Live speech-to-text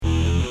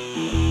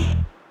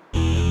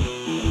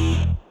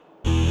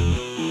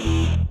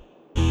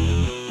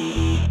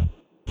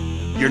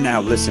now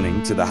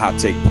listening to the Hot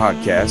Take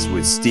Podcast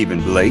with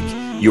Stephen Blake,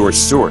 your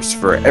source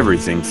for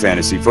everything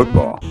fantasy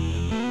football.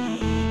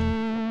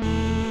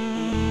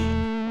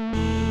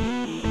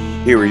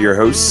 Here are your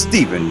hosts,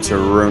 Stephen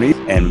Taroni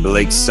and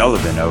Blake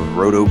Sullivan of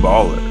Roto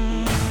Baller.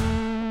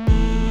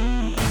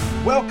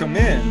 Welcome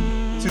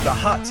in to the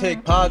Hot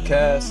Take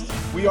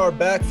Podcast. We are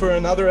back for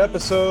another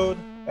episode,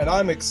 and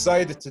I'm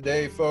excited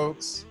today,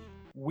 folks.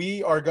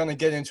 We are going to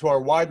get into our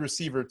wide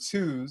receiver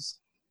twos.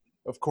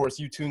 Of course,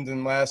 you tuned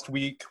in last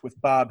week with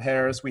Bob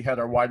Harris. We had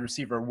our wide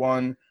receiver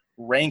 1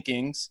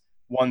 rankings,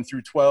 1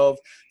 through 12.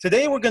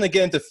 Today, we're going to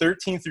get into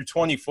 13 through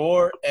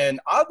 24. And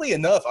oddly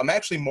enough, I'm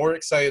actually more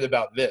excited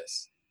about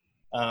this.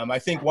 I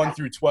think 1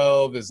 through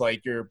 12 is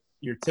like your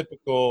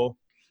typical,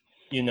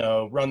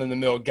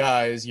 run-of-the-mill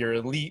guys, your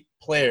elite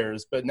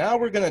players. But now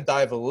we're going to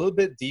dive a little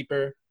bit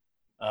deeper,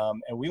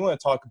 and we want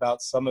to talk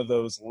about some of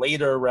those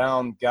later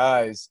round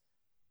guys.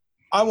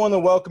 I want to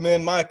welcome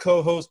in my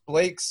co-host,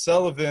 Blake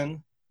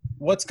Sullivan.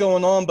 What's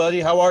going on, buddy?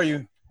 How are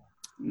you?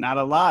 Not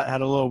a lot.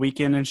 Had a little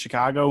weekend in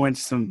Chicago. Went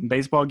to some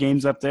baseball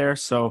games up there.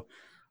 So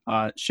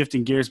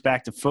shifting gears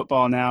back to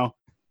football now.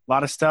 A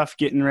lot of stuff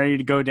getting ready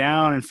to go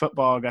down in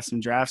football. Got some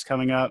drafts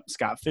coming up.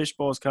 Scott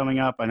Fishbowl is coming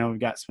up. I know we've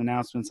got some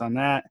announcements on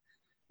that.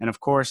 And,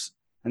 of course,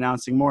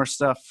 announcing more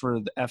stuff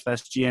for the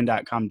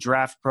FSGN.com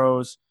Draft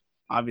Pros.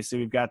 Obviously,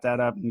 we've got that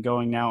up and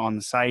going now on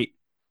the site.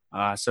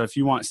 So if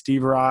you want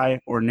Steve or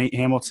I or Nate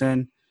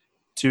Hamilton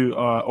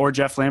or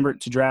Jeff Lambert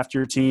to draft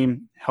your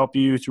team, help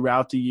you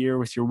throughout the year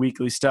with your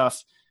weekly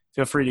stuff,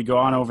 feel free to go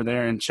on over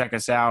there and check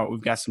us out.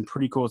 We've got some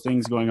pretty cool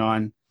things going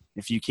on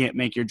if you can't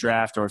make your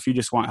draft or if you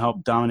just want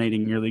help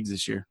dominating your leagues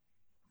this year.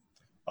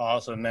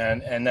 Awesome,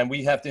 man. And then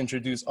we have to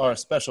introduce our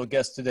special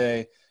guest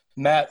today,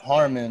 Matt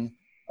Harmon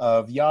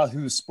of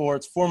Yahoo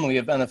Sports, formerly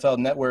of NFL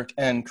Network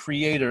and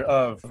creator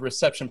of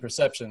Reception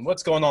Perception.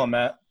 What's going on,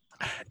 Matt?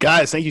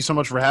 Guys, thank you so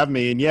much for having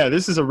me. And, yeah,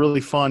 this is a really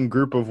fun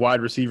group of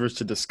wide receivers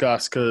to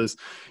discuss because,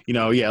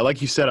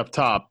 like you said up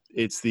top,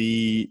 it's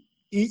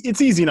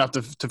easy enough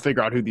to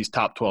figure out who these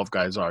top 12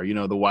 guys are,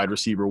 the wide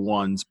receiver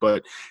ones.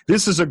 But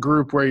this is a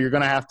group where you're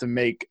going to have to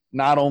make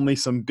not only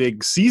some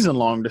big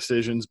season-long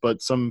decisions,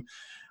 but some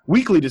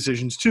weekly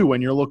decisions too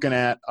when you're looking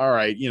at, all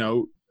right,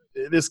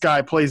 this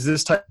guy plays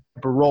this type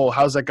of role.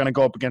 How's that going to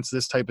go up against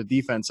this type of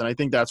defense? And I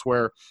think that's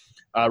where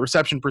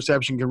Reception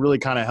Perception can really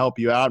kind of help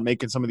you out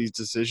making some of these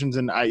decisions.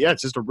 And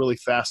it's just a really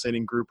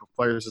fascinating group of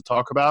players to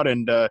talk about.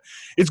 And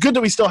it's good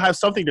that we still have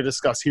something to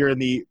discuss here in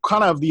the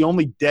kind of the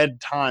only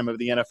dead time of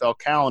the NFL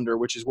calendar,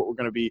 which is what we're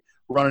going to be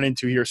running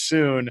into here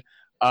soon,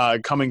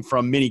 coming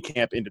from mini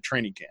camp into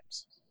training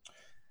camps.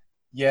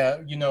 Yeah,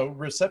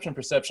 Reception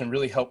Perception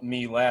really helped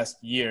me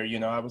last year.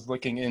 I was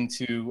looking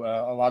into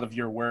a lot of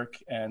your work,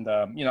 and,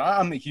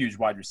 I'm a huge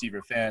wide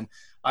receiver fan.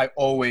 I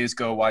always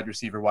go wide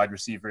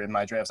receiver in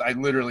my drafts. I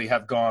literally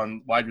have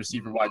gone wide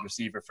receiver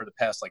for the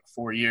past,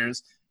 4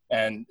 years,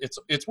 and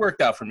it's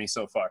worked out for me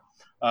so far.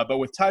 But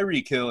with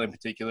Tyreek Hill in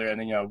particular,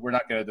 and, we're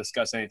not going to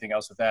discuss anything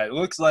else with that. It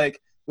looks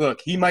like,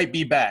 he might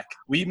be back.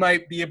 We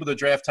might be able to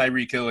draft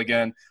Tyreek Hill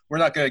again. We're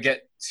not going to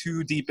get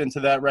too deep into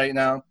that right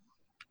now,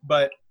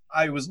 but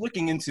I was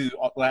looking into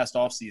last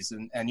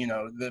offseason, and,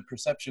 the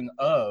perception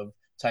of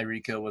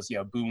Tyreek Hill was,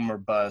 boom or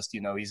bust.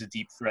 He's a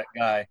deep threat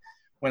guy.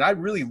 When I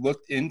really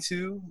looked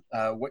into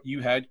what you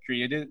had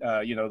created,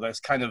 that's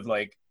kind of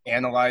like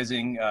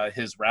analyzing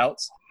his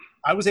routes,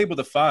 I was able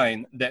to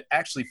find that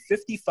actually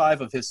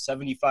 55 of his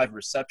 75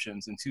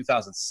 receptions in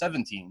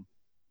 2017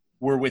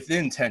 were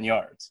within 10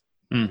 yards.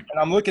 And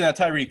I'm looking at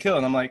Tyreek Hill,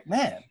 and I'm like,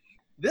 man,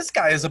 this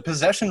guy is a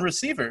possession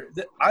receiver.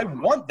 I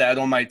want that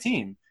on my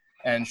team.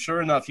 And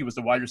sure enough, he was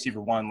the wide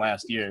receiver 1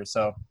 last year.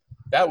 So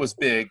that was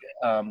big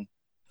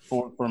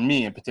for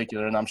me in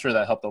particular, and I'm sure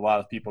that helped a lot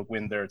of people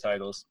win their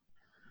titles.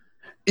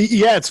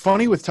 Yeah, it's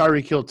funny with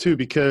Tyreek Hill too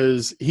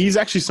because he's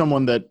actually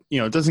someone that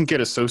doesn't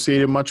get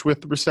associated much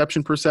with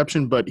Reception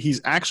Perception, but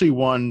he's actually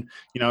one.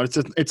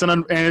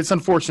 It's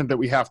unfortunate that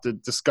we have to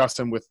discuss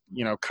him with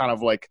kind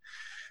of like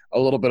a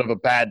little bit of a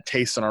bad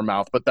taste in our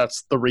mouth, but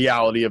that's the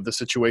reality of the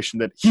situation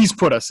that he's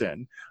put us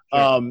in.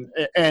 Sure.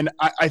 And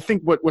I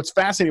think what's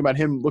fascinating about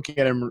him, looking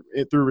at him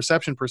through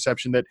Reception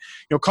Perception, that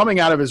coming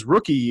out of his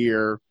rookie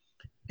year,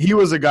 he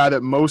was a guy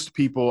that most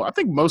people, I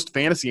think most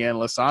fantasy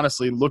analysts,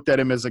 honestly, looked at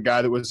him as a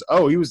guy that was,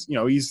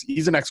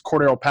 he's an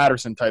ex-Cordero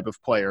Patterson type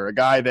of player, a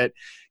guy that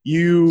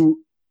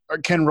you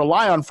can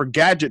rely on for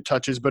gadget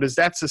touches, but is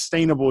that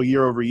sustainable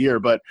year over year?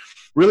 But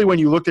really, when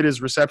you looked at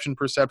his Reception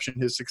Perception,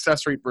 his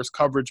success rate versus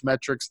coverage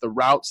metrics, the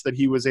routes that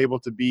he was able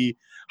to be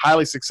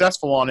highly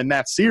successful on in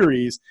that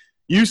series,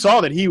 you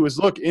saw that he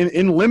was,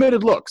 in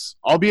limited looks,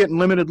 albeit in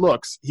limited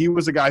looks, he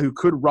was a guy who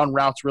could run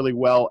routes really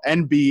well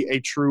and be a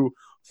true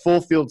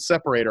full field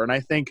separator. And I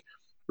think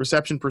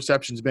Reception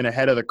Perception has been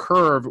ahead of the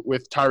curve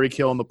with Tyreek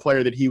Hill and the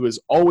player that he was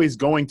always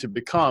going to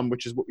become,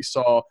 which is what we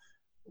saw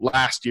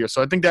last year.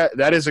 So I think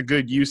that is a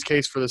good use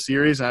case for the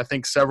series. And I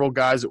think several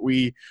guys that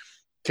we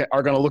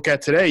are going to look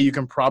at today, you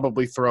can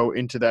probably throw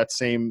into that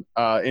same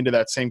kind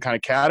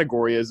of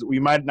category, as we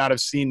might not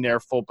have seen their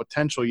full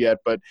potential yet,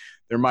 but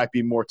there might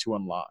be more to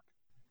unlock.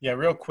 Yeah,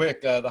 real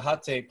quick, the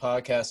Hot Take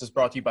podcast is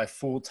brought to you by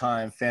Full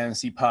Time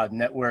Fantasy Pod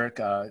Network,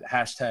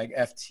 hashtag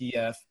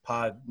FTF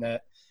PodNet.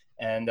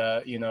 And,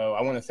 I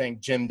want to thank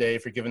Jim Day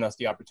for giving us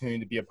the opportunity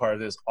to be a part of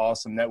this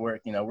awesome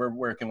network. We're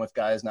working with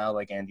guys now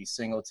like Andy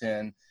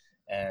Singleton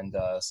and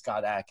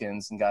Scott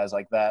Atkins and guys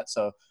like that.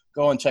 So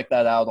go and check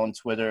that out on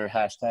Twitter,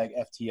 hashtag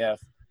FTF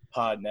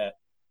PodNet.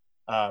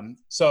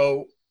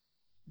 So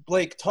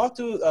Blake, talk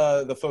to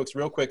the folks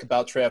real quick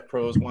about Draft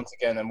Pros once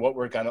again and what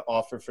we're going to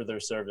offer for their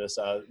service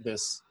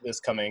this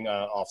coming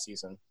off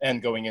season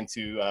and going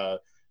into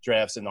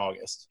drafts in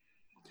August.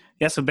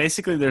 Yeah, so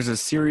basically there's a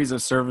series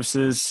of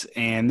services,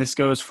 and this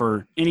goes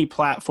for any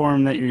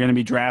platform that you're going to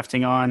be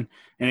drafting on,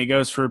 and it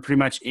goes for pretty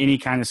much any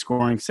kind of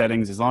scoring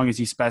settings as long as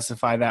you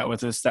specify that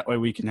with us. That way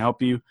we can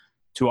help you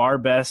to our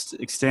best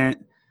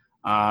extent.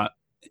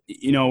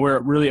 We're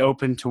really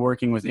open to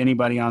working with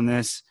anybody on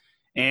this.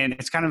 And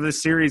it's kind of a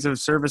series of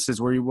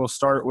services where you will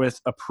start with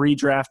a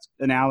pre-draft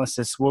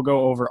analysis. We'll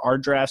go over our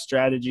draft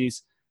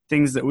strategies,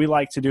 things that we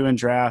like to do in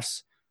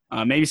drafts,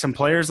 maybe some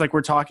players like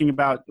we're talking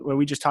about, what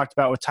we just talked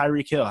about with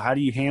Tyreek Hill. How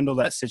do you handle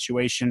that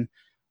situation?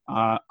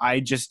 I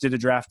just did a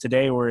draft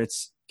today where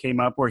it's came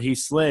up where he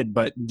slid,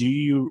 but do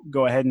you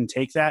go ahead and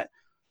take that?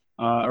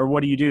 Or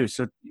what do you do?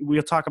 So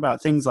we'll talk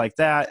about things like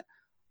that,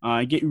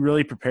 get you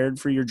really prepared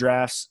for your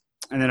drafts.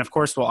 And then, of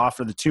course, we'll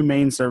offer the two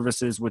main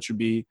services, which would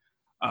be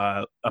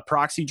a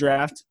proxy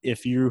draft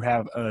if you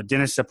have a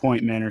dentist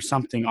appointment or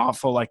something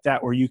awful like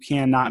that where you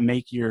cannot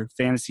make your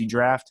fantasy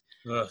draft.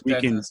 That's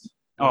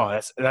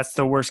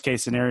the worst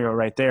case scenario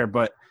right there,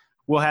 but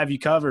we'll have you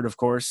covered, of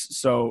course.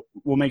 So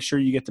we'll make sure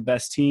you get the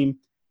best team.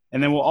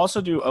 And then we'll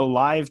also do a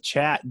live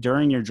chat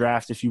during your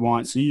draft if you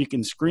want, so you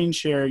can screen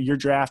share your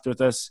draft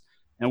with us,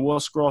 and we'll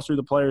scroll through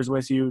the players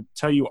with you,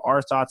 tell you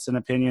our thoughts and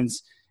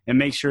opinions, and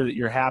make sure that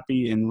you're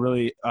happy and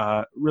really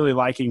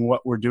liking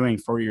what we're doing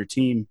for your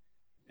team.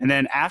 And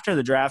then after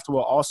the draft,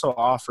 we'll also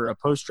offer a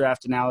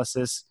post-draft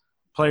analysis,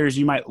 players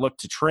you might look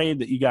to trade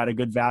that you got a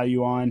good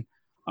value on,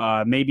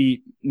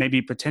 maybe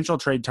potential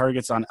trade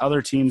targets on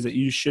other teams that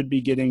you should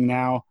be getting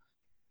now.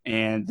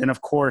 And then,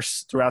 of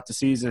course, throughout the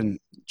season,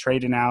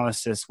 trade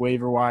analysis,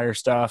 waiver wire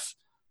stuff,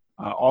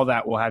 all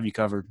that will have you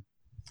covered.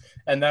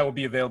 And that will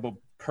be available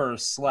per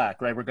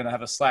Slack, right? We're going to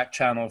have a Slack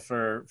channel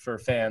for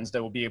fans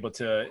that will be able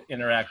to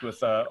interact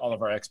with all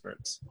of our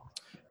experts.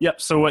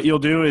 Yep. So what you'll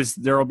do is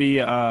there will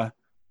be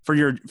for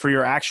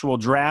your actual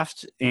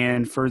draft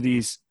and for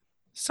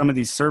some of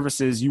these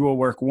services, you will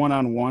work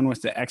one-on-one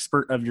with the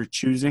expert of your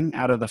choosing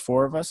out of the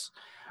four of us.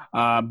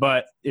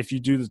 But if you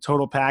do the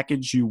total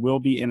package, you will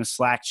be in a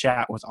Slack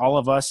chat with all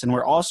of us. And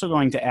we're also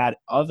going to add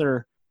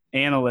other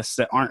analysts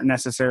that aren't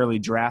necessarily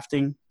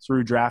drafting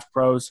through Draft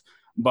Pros,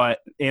 but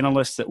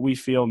analysts that we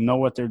feel know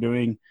what they're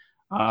doing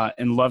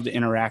and love to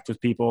interact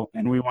with people.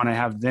 And we want to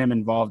have them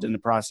involved in the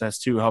process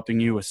too, helping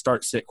you with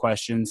start-sit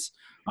questions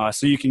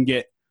so you can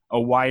get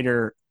a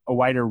wider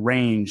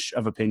range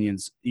of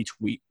opinions each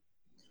week.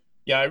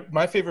 Yeah,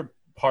 my favorite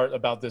part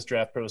about this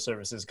Draft Pro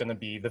service is going to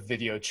be the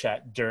video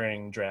chat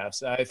during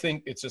drafts. I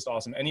think it's just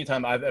awesome.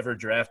 Anytime I've ever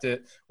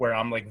drafted where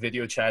I'm like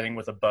video chatting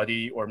with a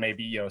buddy or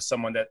maybe,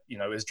 someone that,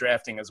 is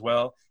drafting as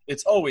well,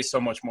 it's always so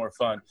much more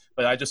fun.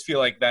 But I just feel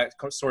like that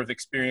sort of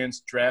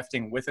experience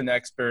drafting with an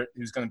expert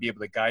who's going to be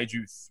able to guide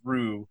you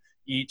through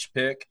each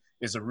pick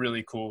is a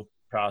really cool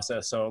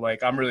process. So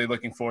I'm really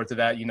looking forward to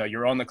that.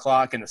 You're on the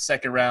clock in the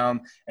second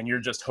round and you're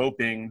just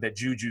hoping that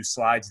Juju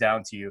slides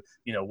down to you.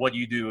 What do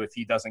you do if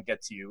he doesn't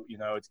get to you?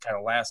 It's kind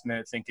of last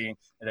minute thinking,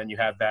 and then you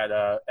have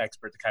that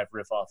expert to kind of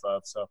riff off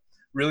of. So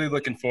really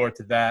looking forward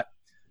to that.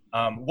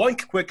 One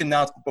quick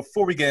announcement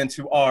before we get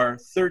into our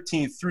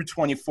 13 through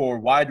 24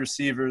 wide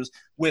receivers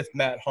with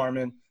Matt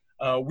Harmon.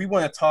 We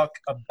want to talk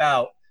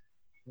about,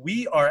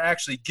 we are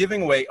actually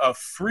giving away a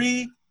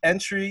free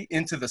entry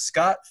into the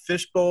Scott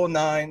Fishbowl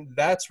 9.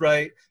 That's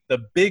right,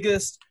 the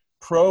biggest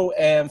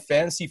pro-am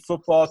fantasy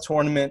football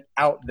tournament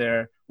out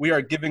there. We are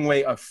giving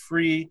away a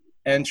free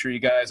entry,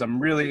 guys.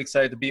 I'm really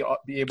excited to be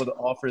able to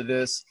offer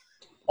this.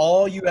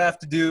 All you have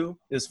to do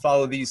is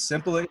follow these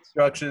simple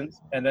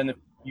instructions, and then if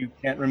you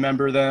can't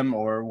remember them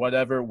or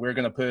whatever, we're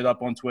going to put it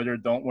up on Twitter.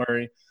 Don't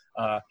worry.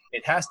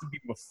 It has to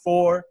be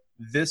before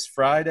this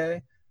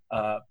Friday,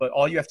 but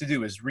all you have to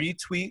do is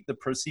retweet the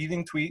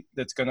preceding tweet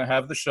that's going to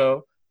have the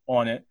show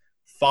on it.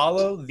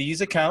 Follow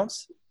these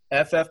accounts: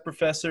 FF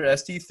Professor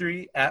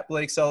ST3, at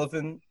Blake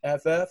Sullivan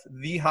FF,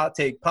 The Hot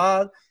Take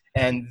Pod,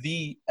 and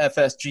the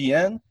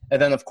FSGN.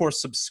 And then, of course,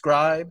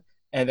 subscribe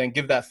and then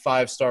give that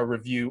 5-star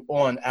review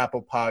on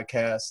Apple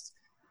Podcasts.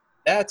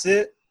 That's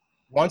it.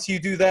 Once you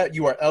do that,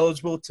 you are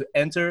eligible to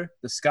enter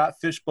the Scott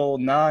Fishbowl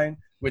 9,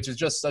 which is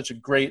just such a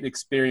great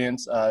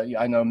experience.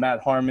 I know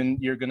Matt Harmon,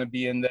 you're going to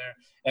be in there.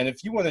 And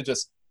if you want to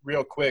just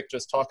real quick,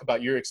 just talk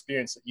about your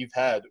experience that you've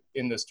had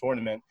in this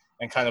tournament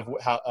and kind of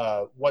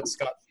how what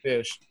Scott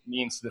Fish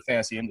means to the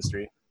fantasy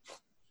industry.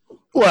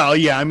 Well,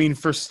 yeah, I mean,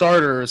 for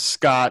starters,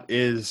 Scott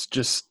is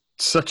just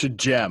such a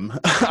gem.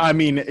 I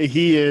mean,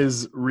 he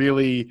is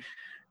really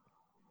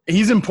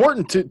he's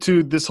important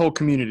to this whole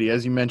community,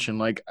 as you mentioned.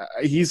 Like,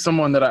 he's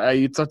someone that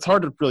it's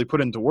hard to really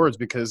put into words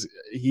because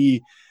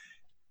he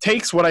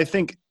takes what I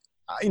think.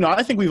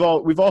 I think we've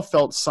all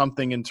felt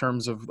something in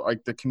terms of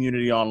like the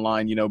community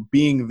online,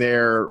 being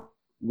there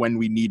when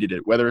we needed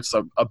it, whether it's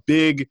a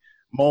big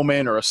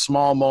moment or a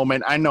small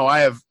moment. I know I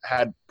have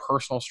had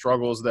personal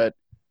struggles that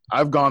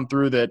I've gone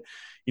through that,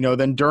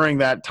 then during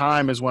that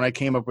time is when I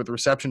came up with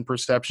reception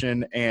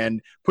perception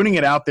and putting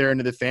it out there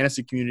into the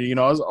fantasy community.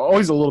 I was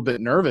always a little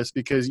bit nervous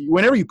because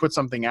whenever you put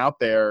something out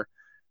there,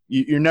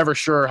 you're never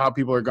sure how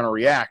people are going to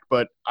react.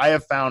 But I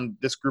have found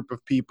this group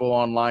of people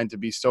online to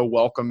be so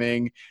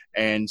welcoming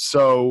and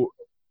so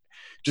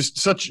just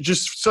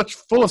such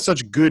full of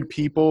such good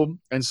people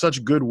and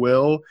such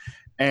goodwill.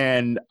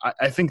 And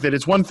I think that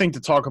it's one thing to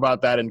talk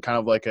about that in kind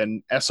of like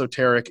an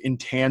esoteric,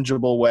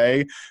 intangible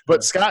way,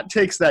 but Scott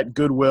takes that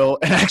goodwill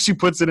and actually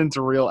puts it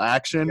into real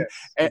action,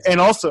 and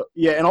also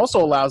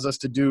allows us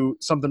to do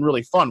something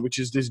really fun, which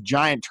is this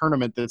giant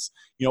tournament that's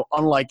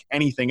unlike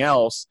anything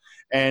else.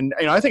 And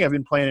I think I've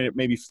been playing it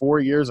maybe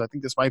 4 years. I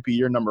think this might be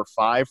year number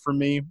 5 for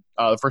me.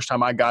 The first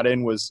time I got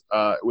in was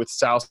with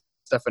Sal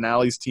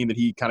Stefanelli's team that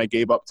he kind of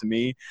gave up to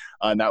me,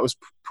 and that was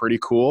pretty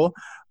cool.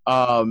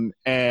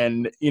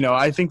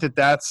 I think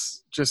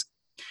that's just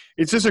 –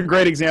 it's just a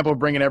great example of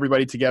bringing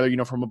everybody together,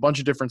 from a bunch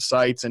of different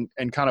sites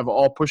and kind of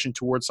all pushing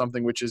towards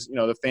something, which is,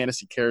 the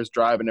Fantasy Cares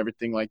drive and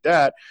everything like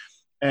that.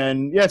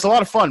 And, yeah, it's a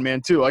lot of fun,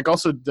 man, too. Like,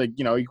 also,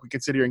 we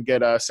could sit here and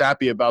get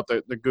sappy about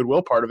the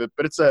goodwill part of it,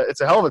 but it's a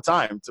hell of a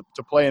time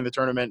to play in the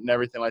tournament and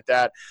everything like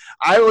that.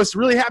 I was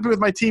really happy with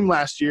my team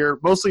last year,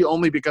 mostly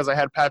only because I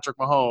had Patrick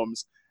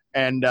Mahomes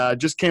and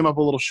just came up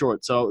a little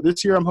short. So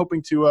this year I'm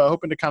hoping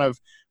to kind of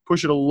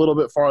push it a little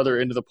bit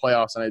farther into the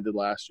playoffs than I did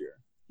last year.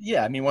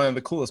 Yeah, I mean, one of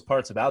the coolest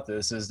parts about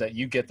this is that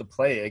you get to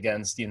play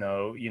against,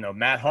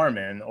 Matt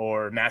Harmon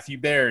or Matthew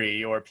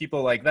Berry or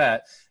people like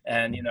that.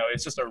 And,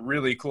 it's just a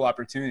really cool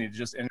opportunity to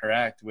just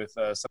interact with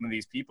some of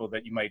these people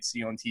that you might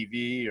see on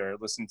TV or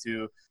listen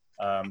to.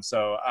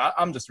 So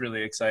I'm just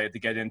really excited to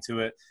get into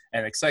it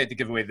and excited to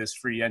give away this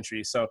free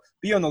entry. So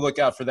be on the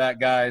lookout for that,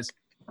 guys.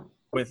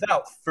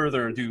 Without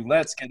further ado,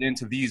 let's get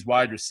into these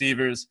wide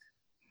receivers.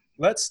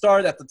 Let's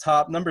start at the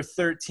top. Number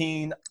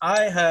 13,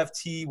 I have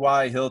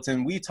T.Y.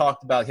 Hilton. We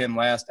talked about him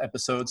last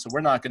episode, so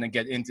we're not going to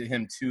get into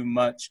him too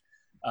much.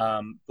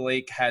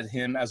 Blake had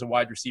him as a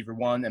wide receiver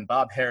 1, and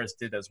Bob Harris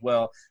did as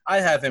well. I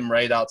have him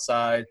right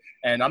outside,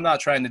 and I'm not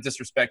trying to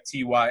disrespect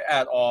T.Y.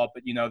 at all,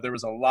 but, there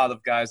was a lot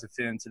of guys that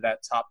fit into that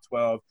top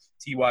 12.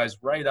 T.Y.'s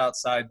right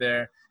outside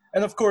there.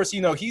 And, of course,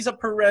 he's a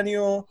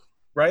perennial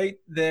right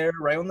there,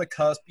 right on the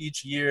cusp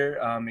each year.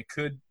 It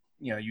could –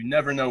 you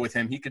never know with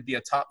him. He could be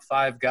a top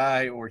 5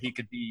 guy or he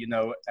could be,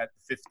 at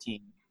the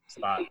 15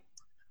 spot.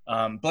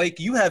 Blake,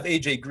 you have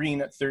A.J.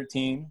 Green at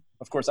 13.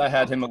 Of course, I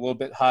had him a little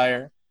bit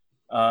higher.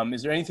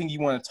 Is there anything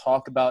you want to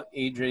talk about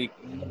A.J.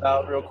 Green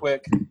about real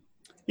quick?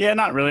 Yeah,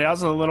 not really. I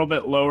was a little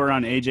bit lower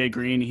on A.J.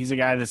 Green. He's a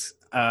guy that's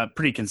a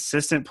pretty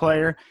consistent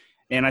player,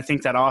 and I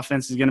think that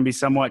offense is going to be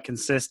somewhat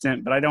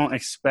consistent, but I don't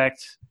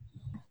expect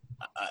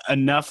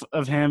enough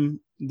of him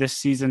this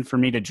season for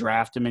me to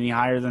draft him any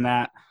higher than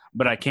that.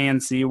 But I can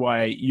see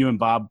why you and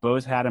Bob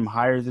both had him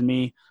higher than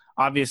me.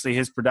 Obviously,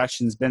 his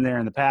production's been there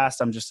in the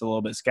past. I'm just a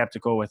little bit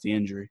skeptical with the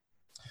injury.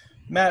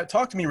 Matt,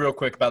 talk to me real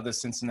quick about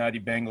this Cincinnati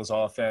Bengals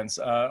offense.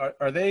 Are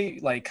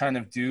they kind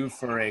of due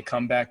for a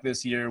comeback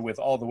this year with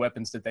all the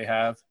weapons that they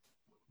have?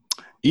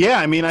 Yeah,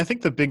 I mean, I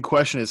think the big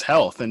question is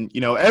health. And,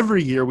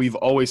 every year we've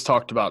always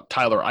talked about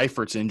Tyler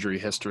Eifert's injury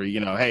history.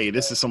 Hey,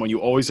 this is someone you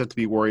always have to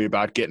be worried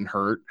about getting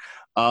hurt.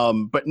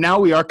 But now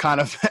we are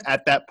kind of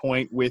at that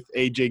point with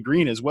A.J.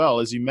 Green as well,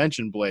 as you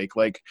mentioned, Blake.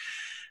 Like,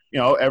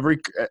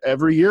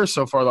 every year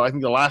so far, though, I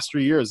think the last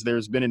 3 years,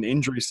 there's been an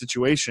injury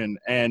situation.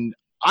 And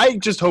I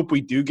just hope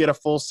we do get a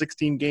full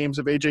 16 games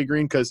of A.J.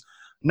 Green because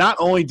not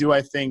only do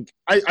I think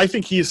 – I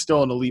think he is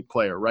still an elite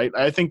player, right?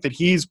 I think that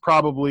he's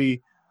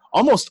probably –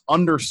 almost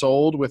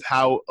undersold with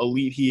how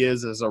elite he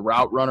is as a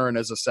route runner and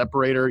as a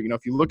separator.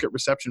 If you look at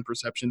reception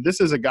perception, this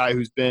is a guy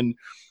who's been,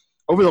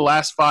 over the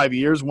last 5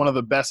 years, one of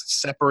the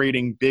best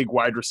separating big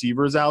wide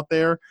receivers out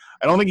there.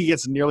 I don't think he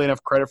gets nearly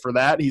enough credit for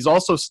that. He's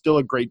also still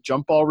a great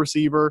jump ball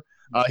receiver.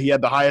 He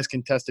had the highest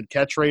contested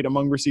catch rate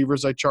among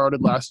receivers I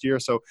charted last year.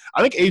 So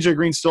I think A.J.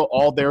 Green's still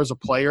all there as a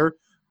player.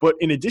 But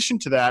in addition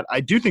to that, I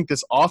do think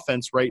this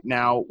offense right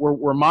now,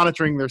 we're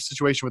monitoring their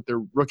situation with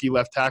their rookie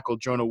left tackle,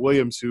 Jonah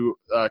Williams, who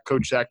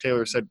Coach Zach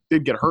Taylor said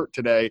did get hurt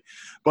today.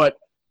 But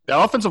the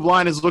offensive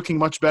line is looking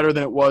much better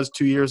than it was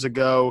 2 years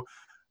ago.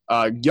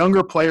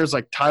 Younger players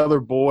like Tyler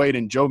Boyd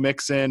and Joe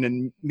Mixon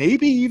and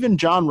maybe even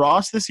John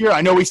Ross this year.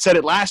 I know we said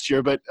it last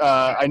year, but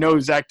I know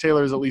Zach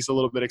Taylor is at least a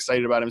little bit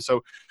excited about him.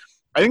 So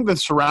I think the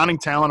surrounding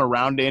talent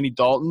around Andy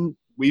Dalton,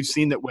 we've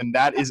seen that when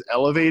that is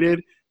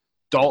elevated,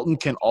 Dalton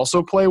can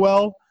also play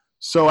well.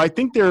 So I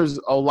think there's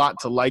a lot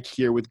to like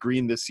here with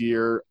Green this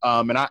year.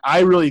 And I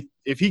really,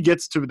 if he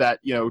gets to that,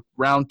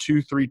 round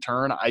 2-3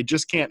 turn, I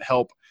just can't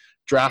help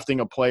drafting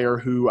a player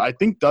who I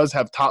think does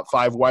have top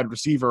 5 wide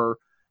receiver,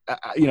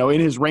 in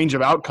his range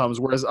of outcomes,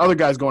 whereas other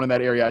guys going in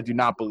that area, I do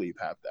not believe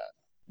have that.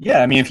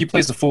 Yeah, I mean, if he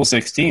plays the full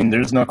 16,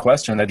 there's no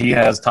question that he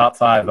has top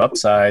 5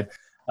 upside.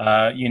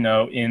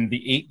 In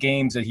the 8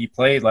 games that he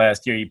played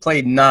last year, he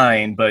played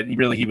 9, but he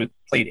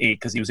played 8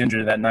 because he was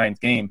injured in that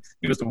 9th game.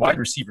 He was the wide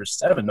receiver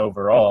 7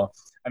 overall.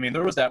 I mean,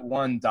 there was that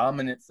one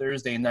dominant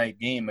Thursday night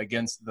game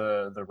against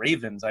the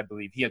Ravens, I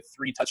believe. He had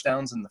 3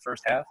 touchdowns in the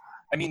first half.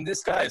 I mean,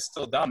 this guy is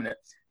still dominant.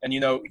 And,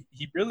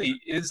 he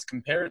really is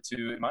compared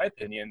to, in my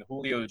opinion,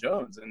 Julio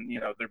Jones. And,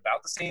 they're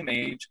about the same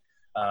age.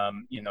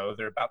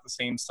 They're about the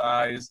same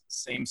size,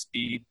 same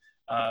speed.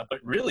 But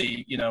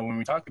really, when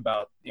we talk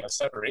about,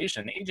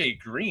 separation, A.J.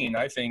 Green,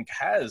 I think,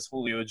 has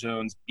Julio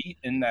Jones beat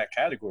in that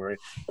category.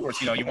 Of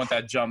course, you want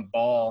that jump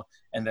ball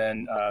and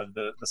then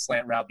the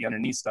slant route, the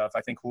underneath stuff.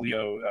 I think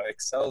Julio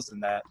excels in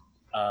that.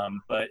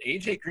 But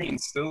A.J. Green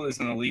still is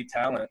an elite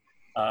talent.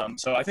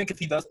 So I think if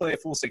he does play a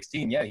full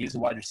 16, yeah, he's a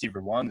wide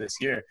receiver 1 this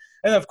year.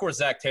 And, of course,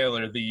 Zach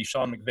Taylor, the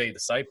Sean McVay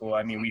disciple,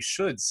 I mean, we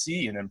should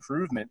see an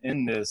improvement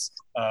in this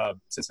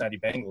Cincinnati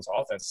Bengals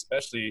offense,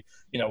 especially,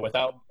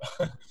 without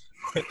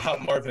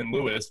without Marvin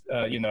Lewis,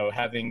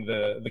 having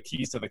the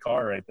keys to the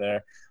car right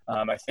there.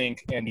 I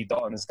think Andy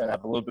Dalton is going to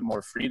have a little bit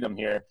more freedom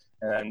here.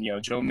 And,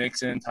 Joe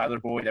Mixon, Tyler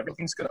Boyd,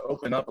 everything's going to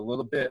open up a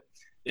little bit.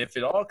 If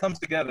it all comes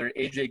together,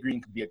 A.J. Green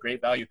could be a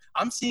great value.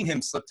 I'm seeing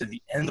him slip to the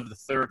end of the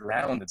 3rd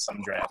round in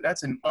some draft.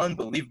 That's an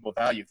unbelievable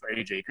value for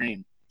A.J.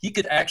 Green. He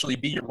could actually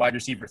be your wide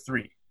receiver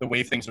 3, the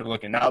way things are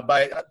looking. Now,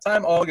 by the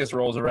time August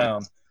rolls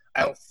around,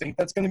 I don't think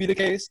that's going to be the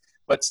case,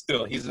 but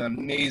still, he's an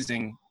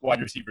amazing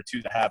wide receiver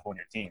 2 to have on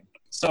your team.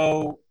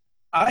 So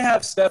I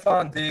have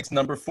Stephon Diggs,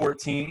 number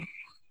 14,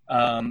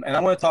 and I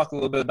want to talk a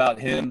little bit about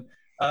him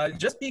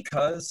just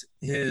because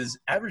his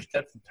average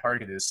depth of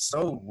target is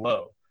so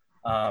low.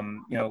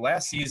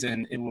 Last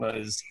season it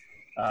was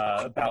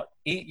about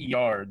 8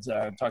 yards.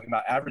 Talking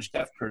about average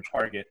depth per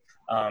target.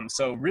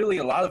 So really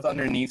a lot of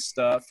underneath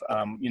stuff.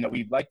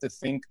 We'd like to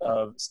think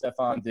of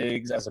Stephon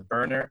Diggs as a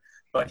burner,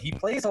 but he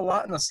plays a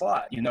lot in the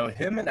slot.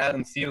 Him and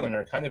Adam Thielen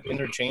are kind of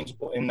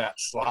interchangeable in that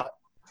slot.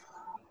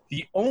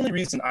 The only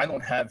reason I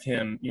don't have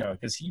him,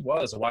 because he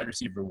was a wide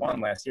receiver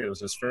 1 last year. It was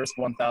his first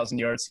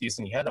 1,000-yard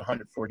season. He had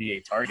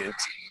 148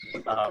 targets.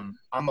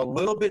 I'm a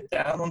little bit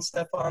down on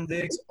Stephon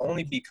Diggs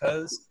only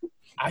because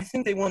I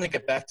think they want to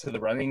get back to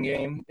the running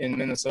game in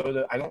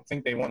Minnesota. I don't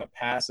think they want to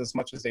pass as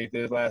much as they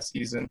did last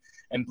season.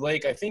 And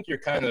Blake, I think you're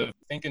kind of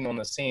thinking on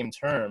the same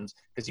terms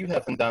because you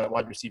have him down at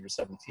wide receiver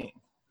 17.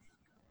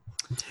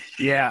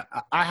 Yeah,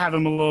 I have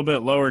him a little bit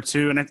lower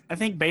too. And I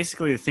think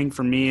basically the thing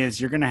for me is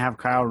you're going to have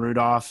Kyle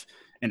Rudolph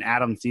and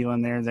Adam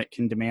Thielen there that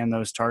can demand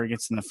those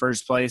targets in the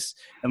first place.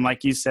 And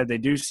like you said, they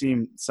do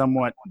seem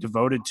somewhat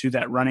devoted to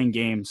that running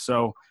game.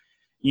 So,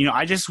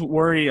 I just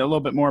worry a little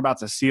bit more about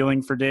the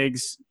ceiling for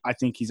Diggs. I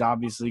think he's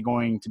obviously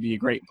going to be a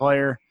great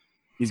player.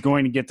 He's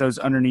going to get those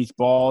underneath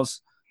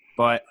balls,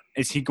 but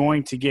is he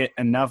going to get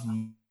enough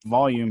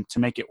volume to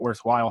make it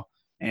worthwhile?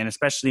 And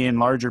especially in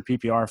larger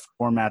PPR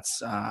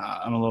formats,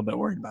 I'm a little bit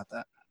worried about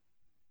that.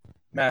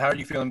 Matt, how are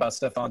you feeling about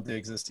Stephon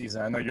Diggs this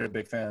season? I know you're a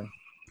big fan.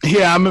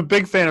 Yeah, I'm a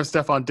big fan of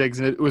Stephon Diggs,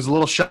 and it was a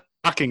little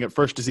shocking at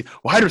first to see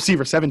wide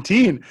receiver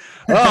 17.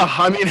 But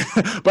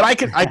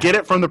I get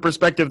it from the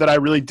perspective that I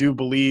really do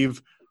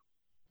believe.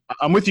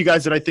 I'm with you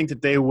guys that I think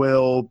that they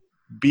will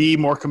be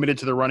more committed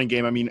to the running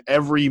game. I mean,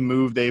 every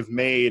move they've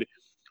made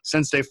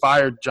since they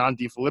fired John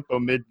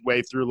DeFilippo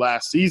midway through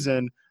last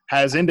season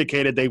has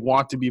indicated they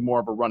want to be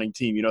more of a running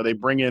team. They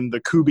bring in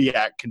the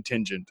Kubiak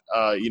contingent.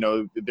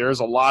 There's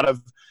a lot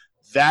of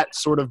that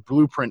sort of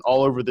blueprint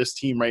all over this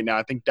team right now.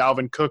 I think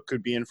Dalvin Cook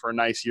could be in for a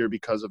nice year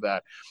because of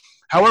that.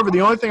 However, the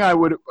only thing I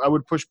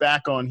would push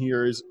back on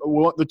here is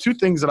the 2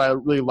 things that I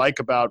really like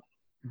about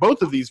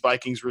both of these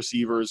Vikings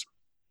receivers,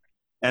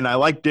 and I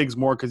like Diggs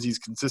more because he's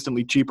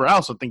consistently cheaper. I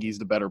also think he's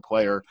the better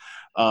player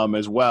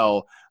as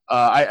well.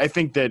 I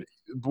think that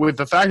with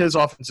the fact that his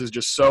offense is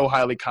just so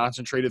highly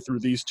concentrated through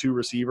these 2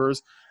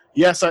 receivers,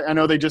 yes, I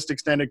know they just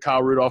extended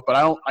Kyle Rudolph,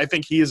 but I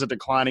think he is a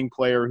declining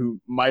player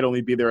who might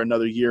only be there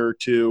another year or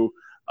 2.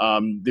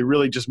 They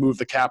really just move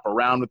the cap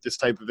around with this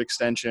type of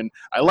extension.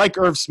 I like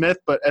Irv Smith,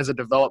 but as a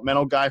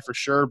developmental guy for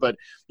sure. But,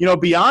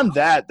 beyond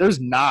that, there's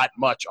not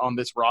much on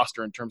this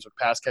roster in terms of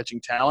pass-catching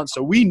talent.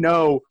 So we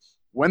know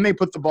when they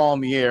put the ball in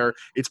the air,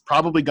 it's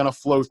probably going to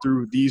flow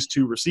through these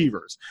 2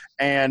 receivers.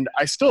 And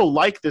I still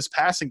like this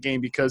passing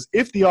game because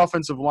if the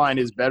offensive line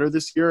is better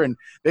this year, and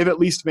they've at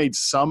least made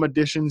some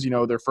additions,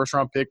 their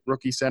first-round pick,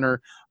 rookie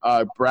center,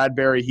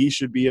 Bradbury, he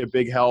should be a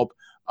big help.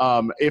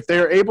 If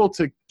they're able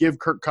to give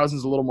Kirk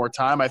Cousins a little more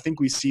time, I think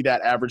we see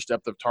that average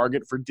depth of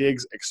target for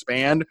Diggs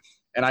expand.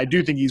 And I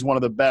do think he's one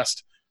of the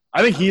best.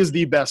 I think he is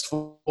the best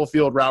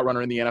full-field route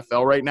runner in the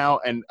NFL right now.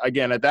 And,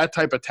 again, at that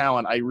type of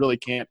talent, I really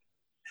can't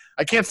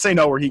say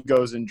no where he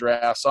goes in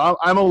draft. So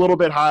I'm a little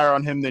bit higher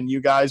on him than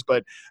you guys,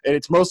 but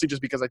it's mostly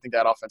just because I think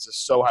that offense is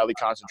so highly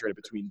concentrated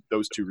between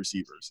those 2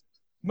 receivers.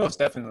 Most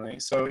definitely.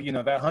 So,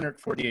 that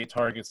 148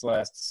 targets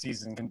last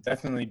season can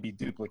definitely be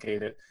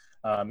duplicated.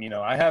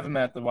 I have him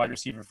at the wide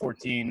receiver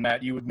 14.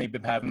 Matt, you would maybe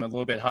have him a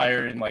little bit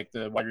higher in like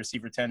the wide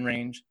receiver 10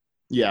 range.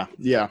 Yeah,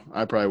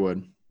 I probably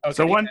would. Okay.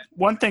 So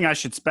one thing I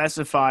should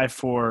specify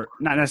for,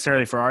 not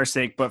necessarily for our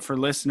sake, but for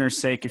listeners'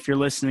 sake, if you're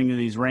listening to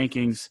these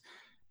rankings,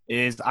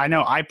 is I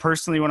know I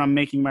personally, when I'm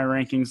making my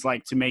rankings,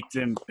 like to make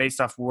them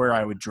based off where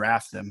I would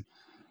draft them.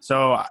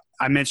 So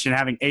I mentioned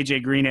having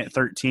AJ Green at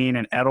 13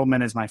 and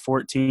Edelman as my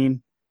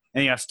 14,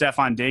 and you have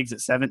Stephon Diggs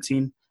at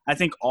 17. I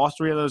think all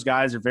three of those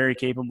guys are very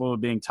capable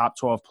of being top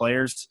 12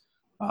 players,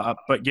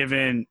 but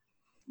given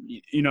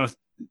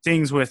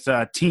things with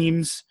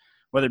teams,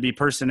 whether it be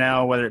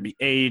personnel, whether it be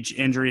age,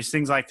 injuries,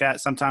 things like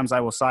that, sometimes I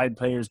will side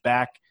players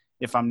back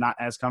if I'm not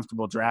as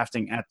comfortable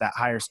drafting at that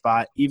higher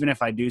spot, even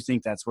if I do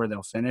think that's where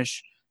they'll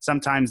finish.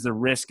 Sometimes the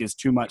risk is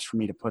too much for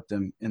me to put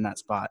them in that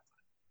spot.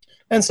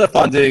 And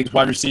Stephon Diggs,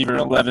 wide receiver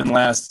 11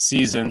 last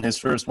season, his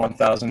first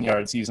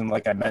 1,000-yard season,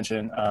 like I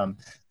mentioned.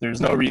 There's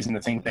no reason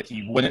to think that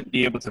he wouldn't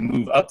be able to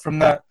move up from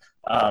that.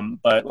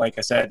 But like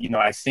I said,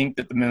 I think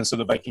that the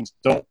Minnesota Vikings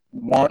don't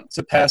want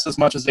to pass as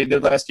much as they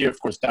did last year. Of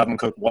course, Dalvin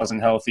Cook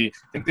wasn't healthy.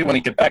 I think they want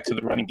to get back to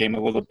the running game a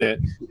little bit.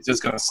 It's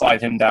just going to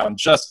slide him down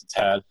just a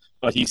tad.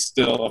 But he's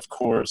still, of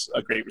course,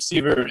 a great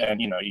receiver, and,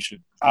 you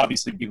should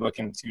obviously be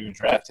looking to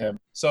draft him.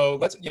 So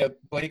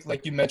Blake,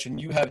 like you mentioned,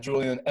 you have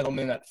Julian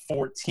Edelman at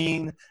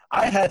 14.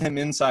 I had him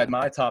inside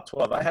my top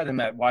 12. I had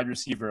him at wide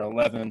receiver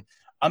 11.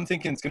 I'm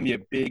thinking it's going to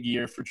be a big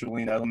year for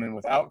Julian Edelman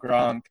without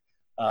Gronk.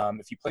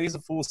 If he plays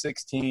a full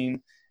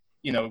 16,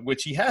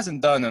 which he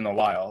hasn't done in a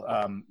while,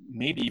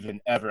 maybe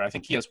even ever. I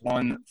think he has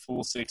one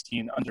full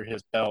 16 under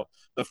his belt.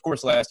 But of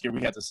course, last year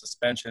we had the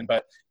suspension,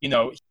 but, he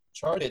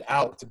charted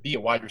out to be a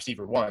wide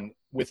receiver one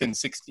on a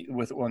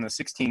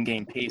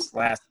 16-game pace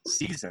last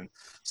season.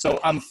 So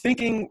I'm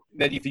thinking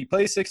that if he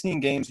plays 16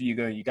 games, you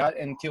got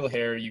N'Keal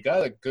Harry, you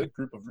got a good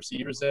group of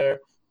receivers there,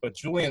 but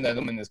Julian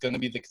Edelman is going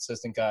to be the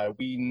consistent guy.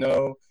 We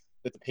know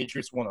that the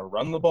Patriots want to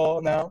run the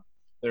ball now.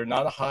 They're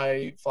not a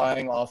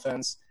high-flying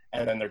offense,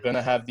 and then they're going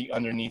to have the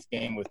underneath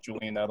game with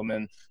Julian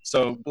Edelman.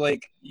 So,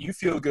 Blake, you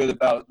feel good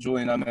about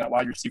Julian Edelman at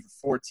wide receiver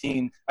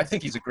 14. I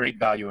think he's a great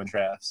value in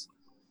drafts.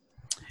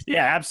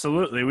 Yeah,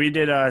 absolutely. We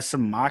did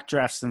some mock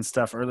drafts and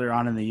stuff earlier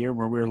on in the year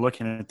where we were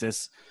looking at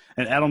this.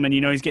 And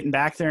Edelman, he's getting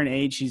back there in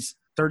age. He's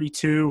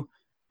 32.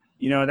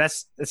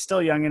 That's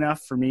still young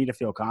enough for me to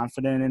feel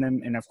confident in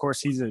him. And, of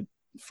course, he's a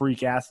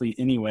freak athlete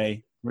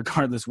anyway,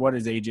 regardless what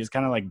his age is,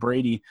 kind of like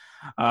Brady.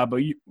 But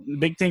the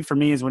big thing for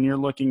me is when you're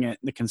looking at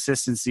the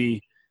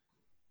consistency,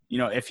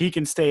 if he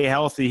can stay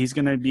healthy, he's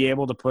going to be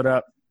able to put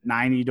up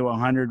 90 to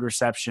 100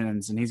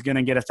 receptions, and he's going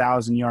to get a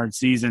 1,000-yard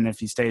season if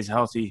he stays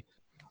healthy.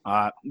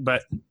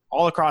 But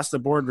all across the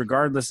board,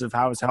 regardless of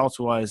how his health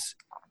was,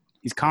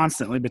 he's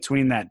constantly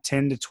between that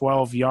 10 to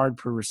 12 yard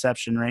per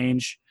reception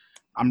range.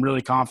 I'm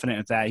really confident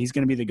with that. He's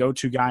going to be the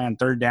go-to guy on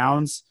third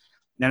downs.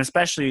 And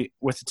especially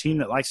with a team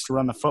that likes to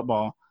run the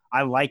football,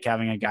 I like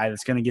having a guy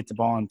that's going to get the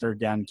ball on third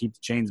down and keep the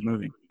chains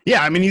moving.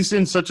 Yeah, he's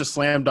in such a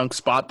slam dunk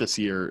spot this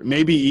year,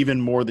 maybe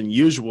even more than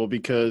usual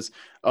because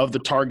of the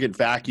target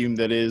vacuum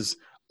that is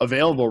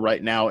available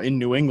right now in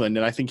New England,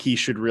 and I think he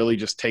should really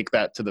just take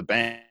that to the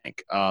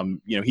bank.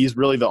 He's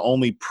really the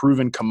only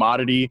proven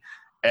commodity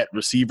at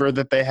receiver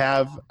that they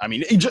have.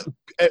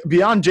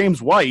 Beyond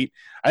James White,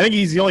 I think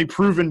he's the only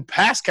proven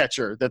pass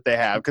catcher that they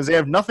have because they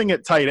have nothing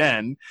at tight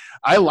end.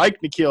 I like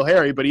N'Keal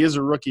Harry, but he is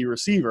a rookie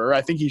receiver.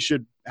 I think he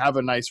should have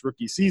a nice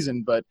rookie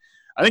season, but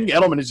I think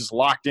Edelman is just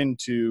locked in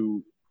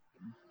to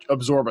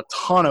absorb a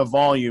ton of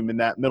volume in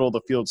that middle of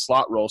the field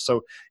slot role.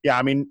 So,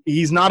 yeah,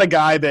 he's not a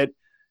guy that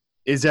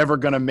is ever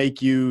going to make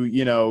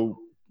you,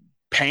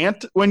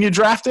 pant when you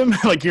draft him.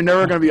 Like you're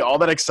never going to be all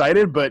that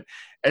excited, but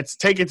it's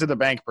take it to the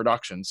bank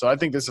production. So I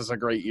think this is a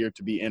great year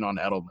to be in on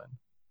Edelman.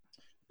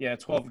 Yeah,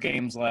 12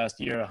 games last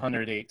year,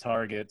 108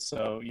 targets.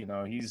 So,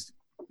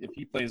 if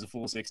he plays a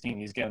full 16,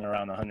 he's getting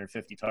around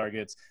 150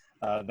 targets.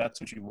 That's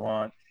what you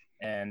want.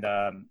 And,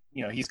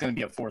 he's going to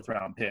be a fourth,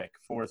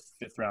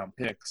 fifth round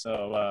pick.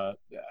 So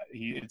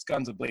it's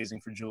guns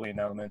a-blazing for Julian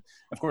Edelman.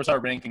 Of course, our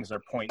rankings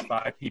are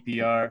 0.5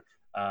 PPR.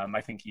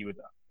 I think he would,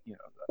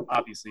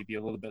 obviously be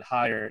a little bit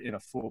higher in a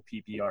full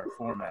PPR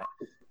format.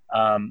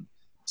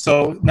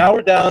 So now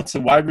we're down to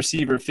wide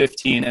receiver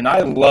 15, and I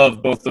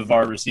love both of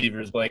our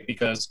receivers, Blake,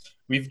 because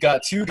we've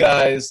got two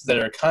guys that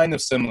are kind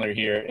of similar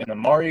here in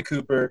Amari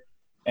Cooper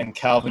and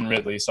Calvin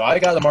Ridley. So I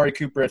got Amari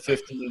Cooper at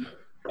 15,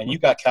 and you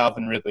got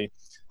Calvin Ridley.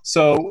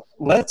 So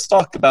let's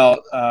talk about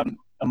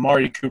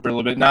Amari Cooper a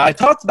little bit. Now, I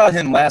talked about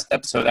him last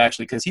episode,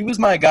 actually, because he was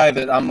my guy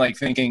that I'm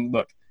thinking,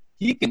 look,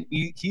 he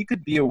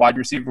could be a wide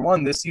receiver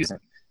one this season.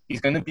 He's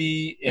going to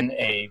be in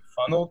a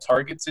funnel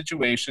target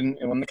situation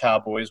on the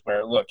Cowboys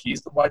where, look,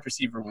 he's the wide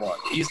receiver one.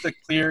 He's the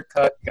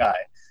clear-cut guy.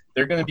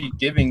 They're going to be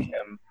giving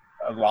him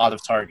a lot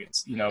of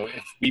targets.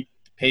 If we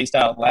paced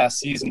out last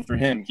season for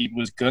him, he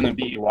was going to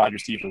be a wide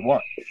receiver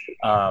one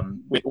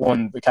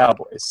on the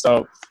Cowboys.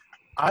 So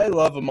I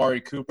love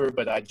Amari Cooper,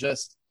 but I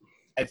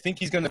think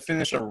he's going to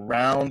finish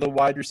around the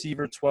wide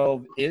receiver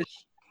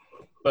 12-ish.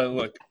 But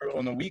look,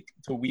 on a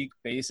week-to-week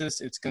basis,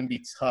 it's going to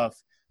be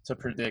tough to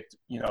predict,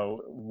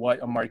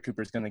 what Amari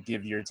Cooper is going to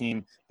give your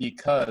team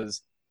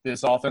because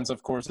this offense,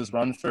 of course, is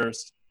run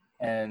first,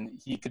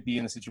 and he could be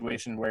in a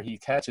situation where he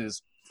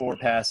catches 4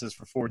 passes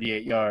for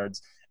 48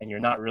 yards, and you're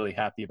not really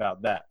happy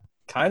about that.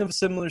 Kind of a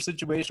similar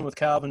situation with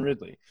Calvin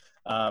Ridley.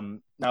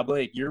 Now,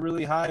 Blake, you're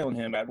really high on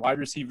him at wide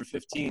receiver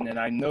 15, and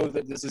I know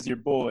that this is your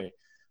boy.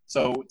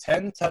 So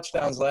 10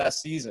 touchdowns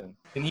last season.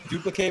 Can he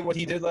duplicate what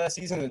he did last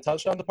season in the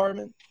touchdown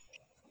department?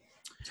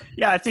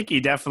 Yeah, I think he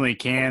definitely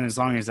can as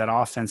long as that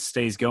offense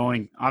stays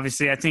going.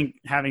 Obviously, I think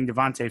having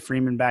Devontae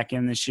Freeman back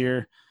in this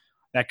year,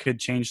 that could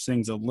change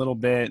things a little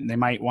bit. They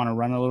might want to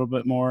run a little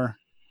bit more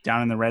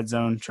down in the red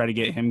zone, try to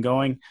get him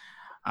going.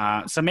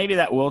 So maybe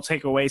that will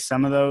take away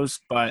some of those,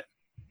 but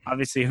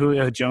obviously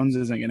Julio Jones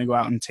isn't going to go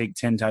out and take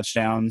 10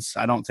 touchdowns.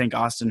 I don't think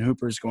Austin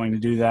Hooper is going to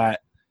do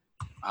that.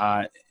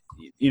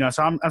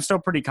 So I'm still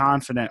pretty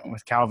confident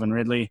with Calvin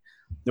Ridley.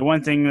 The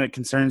one thing that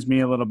concerns me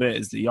a little bit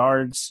is the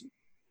yards.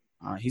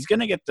 He's going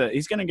to get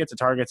the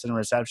targets and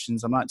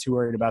receptions. I'm not too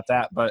worried about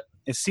that, but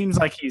it seems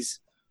like he's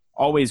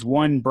always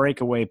one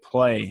breakaway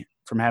play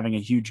from having a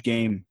huge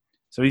game.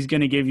 So he's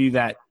going to give you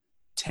that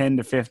 10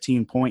 to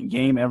 15 point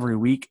game every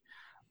week,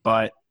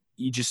 but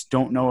you just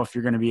don't know if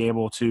you're going to be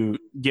able to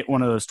get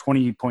one of those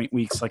 20-point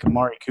weeks like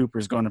Amari Cooper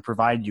is going to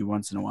provide you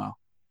once in a while.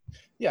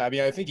 Yeah, I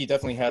mean, I think he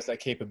definitely has that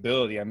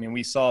capability. I mean,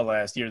 we saw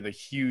last year the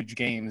huge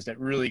games that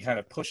really kind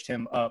of pushed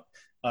him up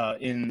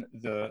in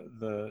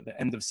the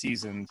end of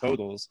season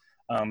totals.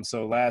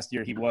 So last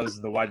year he was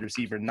the wide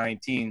receiver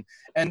 19,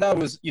 and that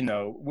was,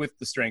 with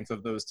the strength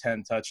of those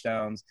 10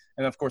 touchdowns.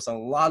 And of course, a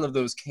lot of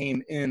those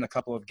came in a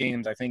couple of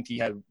games. I think he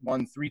had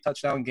 1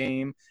 3-touchdown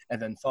game and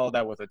then followed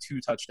that with a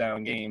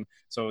 2-touchdown game.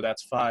 So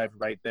that's 5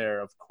 right there,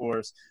 of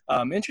course.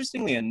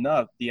 Interestingly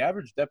enough, the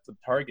average depth of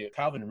target,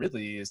 Calvin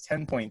Ridley, is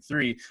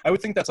 10.3. I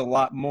would think that's a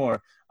lot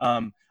more.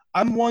 I'm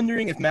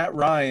wondering if Matt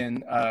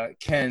Ryan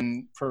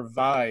can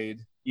provide,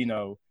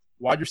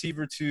 wide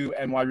receiver 2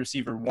 and wide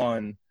receiver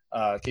 1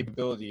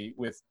 capability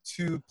with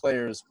 2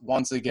 players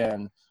once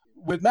again.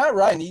 With Matt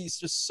Ryan, he's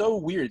just so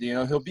weird.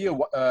 He'll be a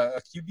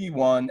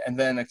QB1 and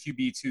then a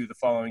QB2 the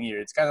following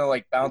year. It's kind of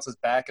like bounces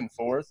back and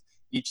forth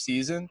each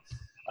season.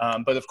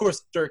 But of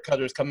course, Dirk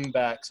Cutter's coming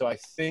back, so I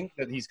think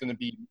that he's going to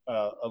be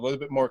a little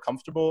bit more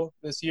comfortable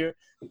this year.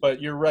 But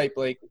you're right,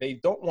 Blake. They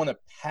don't want to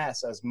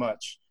pass as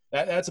much.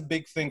 That's a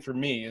big thing for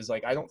me. Is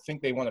like I don't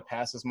think they want to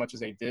pass as much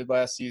as they did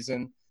last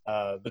season.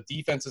 The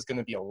defense is going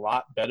to be a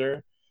lot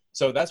better.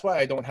 So that's why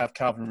I don't have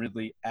Calvin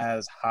Ridley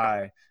as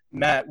high.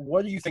 Matt,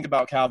 what do you think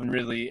about Calvin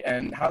Ridley,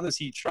 and how does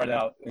he chart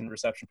out in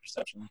reception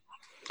perception?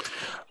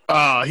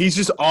 He's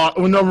just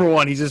number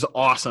one. He's just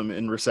awesome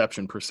in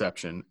reception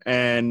perception.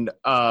 And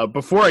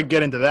before I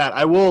get into that,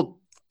 I will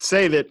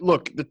say that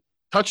look, the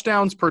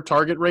touchdowns per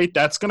target rate,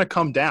 that's going to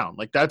come down.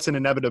 Like that's an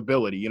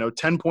inevitability.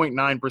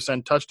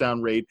 10.9%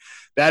 touchdown rate.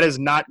 That is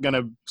not going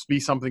to be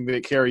something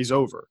that carries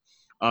over.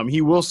 He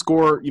will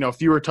score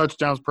fewer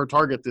touchdowns per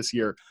target this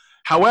year.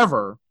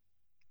 However,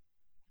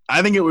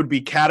 I think it would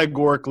be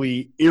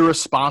categorically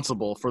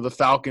irresponsible for the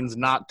Falcons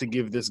not to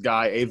give this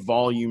guy a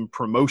volume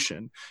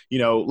promotion.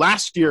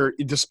 Last year,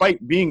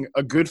 despite being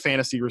a good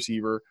fantasy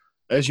receiver,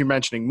 as you're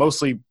mentioning,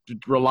 mostly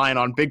relying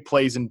on big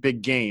plays and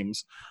big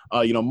games,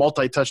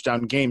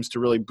 multi-touchdown games to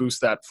really boost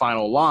that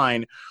final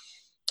line,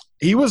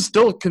 he was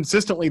still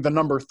consistently the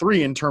number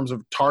 3 in terms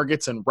of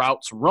targets and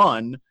routes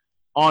run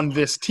on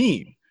this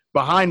team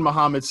behind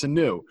Mohamed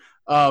Sanu.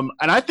 And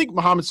I think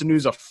Mohamed Sanu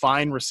is a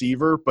fine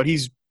receiver, but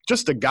he's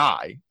just a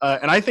guy.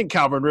 And I think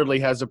Calvin Ridley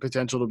has the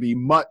potential to be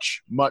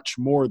much, much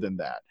more than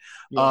that.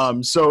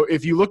 Yes. So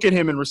if you look at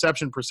him in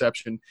reception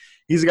perception,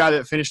 he's a guy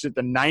that finished at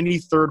the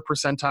 93rd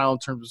percentile in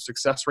terms of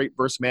success rate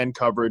versus man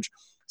coverage,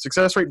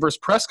 success rate versus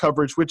press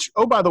coverage, which,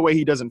 oh, by the way,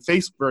 he doesn't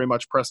face very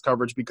much press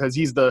coverage because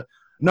he's the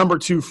number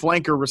 2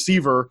 flanker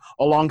receiver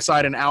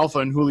alongside an alpha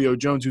in Julio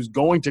Jones, who's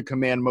going to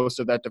command most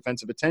of that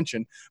defensive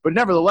attention. But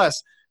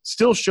nevertheless,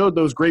 still showed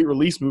those great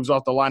release moves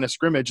off the line of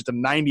scrimmage at the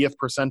 90th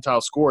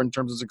percentile score in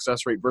terms of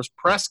success rate versus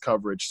press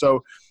coverage.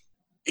 So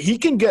he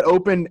can get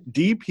open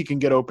deep. He can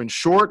get open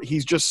short.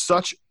 He's just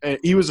such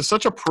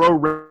a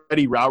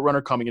pro-ready route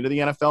runner coming into the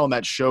NFL, and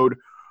that showed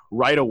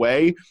right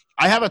away.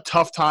 I have a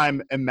tough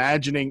time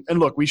imagining – and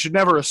look, we should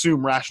never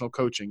assume rational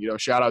coaching.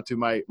 Shout out to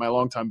my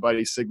longtime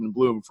buddy Sigmund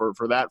Bloom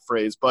for that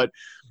phrase. But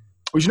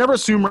we should never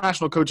assume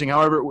rational coaching.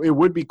 However, it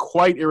would be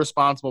quite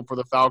irresponsible for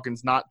the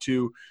Falcons not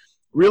to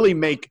really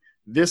make –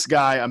 this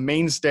guy a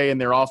mainstay in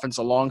their offense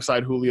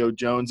alongside Julio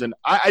Jones. And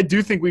I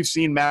do think we've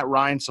seen Matt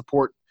Ryan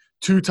support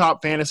 2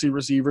 top fantasy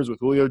receivers with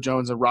Julio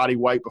Jones and Roddy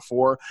White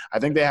before. I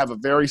think they have a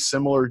very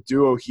similar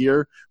duo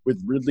here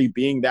with Ridley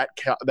being that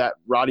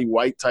Roddy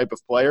White type of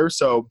player.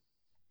 So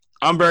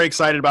I'm very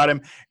excited about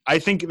him. I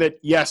think that,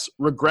 yes,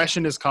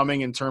 regression is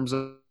coming in terms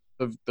of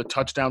the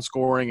touchdown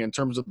scoring, in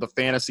terms of the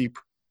fantasy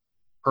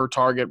per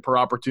target, per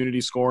opportunity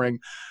scoring.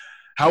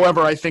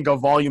 However, I think a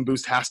volume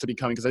boost has to be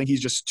coming because I think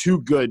he's just too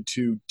good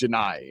to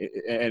deny.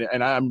 And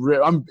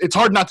it's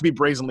hard not to be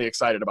brazenly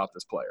excited about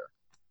this player.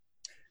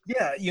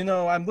 Yeah,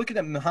 I'm looking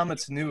at Mohamed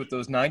Sanu with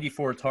those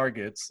 94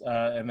 targets,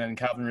 and then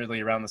Calvin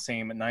Ridley around the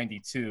same at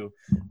 92.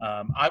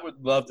 I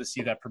would love to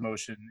see that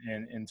promotion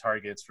in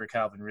targets for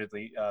Calvin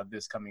Ridley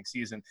this coming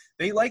season.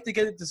 They like to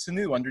get it to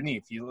Sanu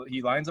underneath.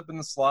 He lines up in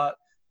the slot,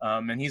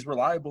 and he's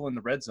reliable in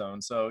the red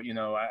zone. So,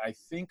 I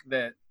think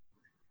that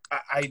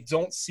I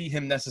don't see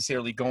him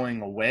necessarily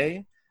going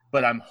away,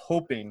 but I'm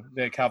hoping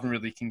that Calvin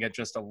Ridley can get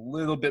just a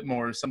little bit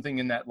more, something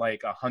in that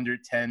like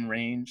 110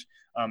 range.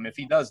 If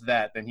he does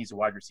that, then he's a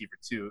wide receiver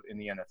too in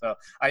the NFL.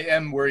 I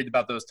am worried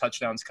about those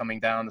touchdowns coming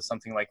down to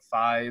something like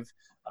 5,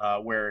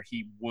 where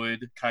he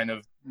would kind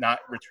of not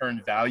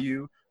return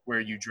value where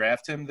you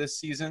draft him this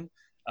season.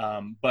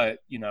 But,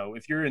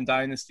 if you're in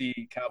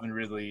Dynasty, Calvin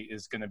Ridley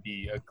is going to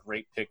be a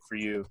great pick for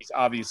you. He's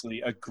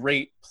obviously a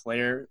great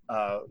player.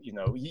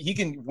 He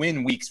can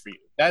win weeks for you.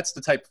 That's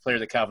the type of player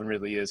that Calvin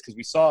Ridley is, because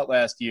we saw it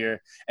last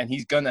year, and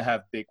he's going to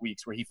have big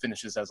weeks where he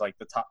finishes as like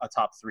a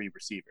top 3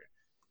 receiver.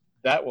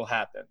 That will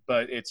happen,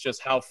 but it's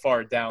just how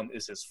far down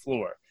is his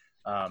floor.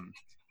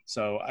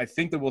 So I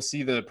think that we'll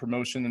see the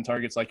promotion and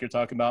targets like you're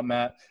talking about,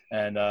 Matt,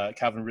 and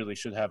Calvin Ridley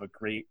should have a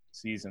great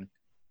season.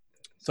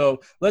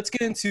 So let's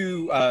get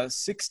into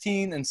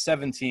 16 and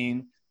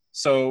 17.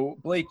 So,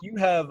 Blake, you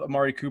have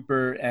Amari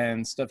Cooper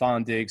and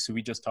Stephon Diggs, who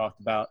we just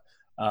talked about.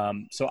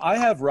 So I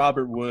have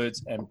Robert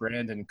Woods and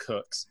Brandon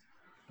Cooks.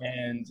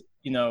 And,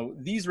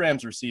 these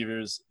Rams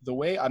receivers, the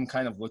way I'm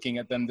kind of looking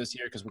at them this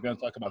year, because we're going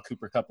to talk about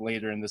Cooper Kupp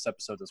later in this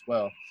episode as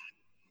well,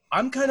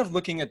 I'm kind of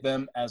looking at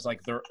them as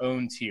like their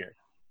own tier.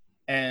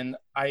 And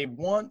I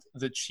want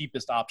the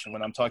cheapest option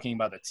when I'm talking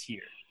about a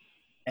tier.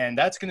 And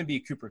that's going to be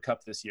Cooper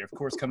Kupp this year. Of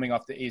course, coming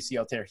off the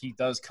ACL tear, he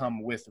does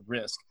come with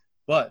risk.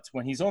 But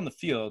when he's on the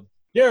field,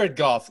 Jared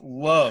Goff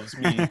loves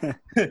me.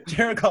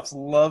 Jared Goff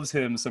loves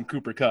him some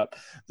Cooper Kupp.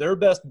 They're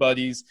best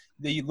buddies.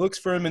 He looks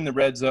for him in the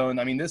red zone.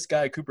 I mean, this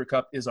guy, Cooper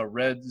Kupp, is a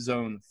red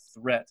zone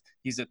threat.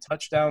 He's a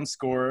touchdown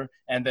scorer,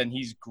 and then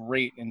he's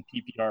great in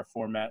PPR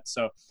format.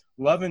 So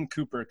loving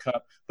Cooper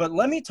Kupp. But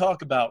let me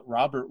talk about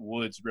Robert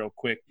Woods real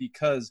quick,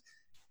 because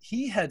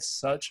he had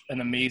such an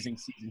amazing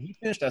season. He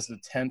finished as the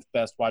 10th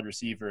best wide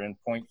receiver in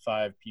 0.5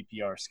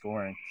 PPR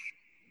scoring.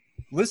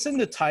 Listen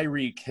to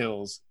Tyreek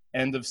Hill's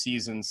end of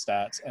season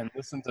stats and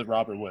listen to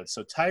Robert Woods.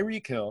 So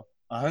Tyreek Hill,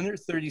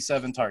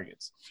 137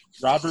 targets.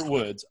 Robert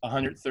Woods,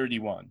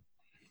 131.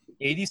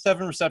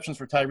 87 receptions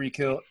for Tyreek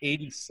Hill,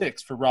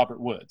 86 for Robert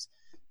Woods.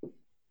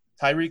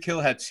 Tyreek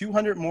Hill had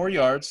 200 more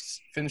yards,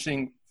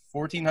 finishing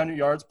 1,400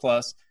 yards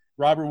plus.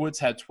 Robert Woods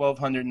had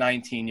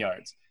 1,219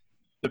 yards.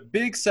 The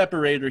big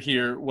separator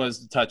here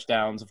was the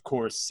touchdowns, of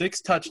course.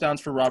 6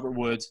 touchdowns for Robert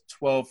Woods,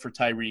 12 for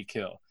Tyreek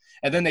Hill.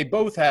 And then they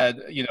both had,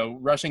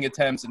 rushing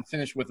attempts and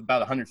finished with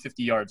about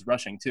 150 yards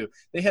rushing too.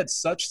 They had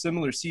such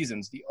similar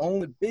seasons. The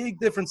only big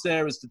difference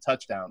there was the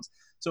touchdowns.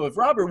 So if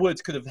Robert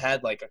Woods could have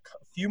had like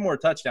a few more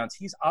touchdowns,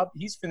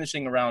 he's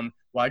finishing around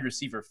wide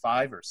receiver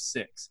 5 or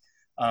 6.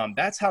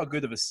 That's how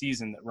good of a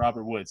season that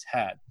Robert Woods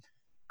had.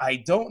 I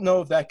don't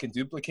know if that can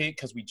duplicate,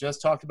 because we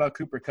just talked about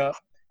Cooper Kupp,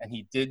 and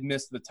he did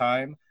miss the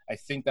time. I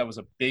think that was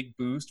a big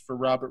boost for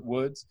Robert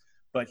Woods.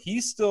 But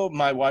he's still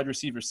my wide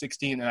receiver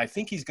 16, and I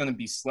think he's going to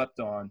be slept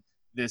on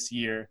this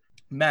year.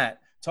 Matt,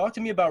 talk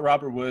to me about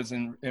Robert Woods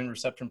in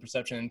reception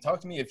perception, and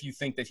talk to me if you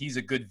think that he's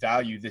a good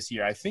value this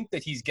year. I think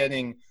that he's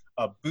getting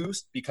a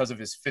boost because of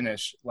his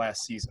finish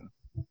last season.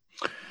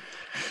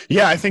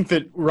 Yeah, I think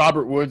that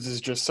Robert Woods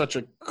is just such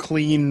a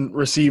clean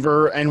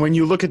receiver. And when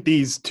you look at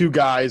these two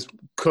guys,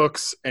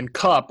 Cooks and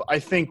Kupp, I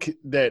think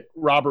that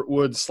Robert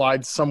Woods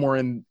slides somewhere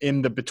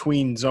in the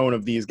between zone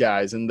of these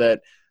guys, and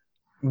that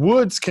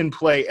Woods can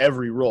play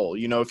every role.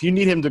 If you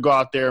need him to go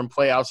out there and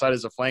play outside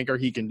as a flanker,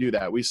 he can do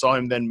that. We saw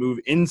him then move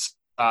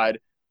inside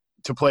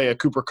to play a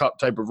Cooper Kupp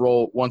type of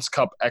role once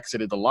Kupp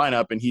exited the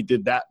lineup, and he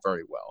did that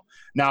very well.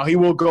 Now he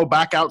will go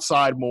back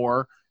outside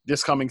more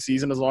this coming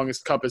season as long as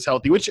Kupp is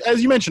healthy, which,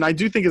 as you mentioned, I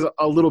do think is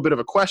a little bit of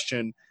a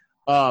question.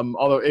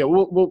 Although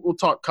we'll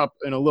talk Kupp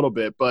in a little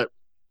bit, but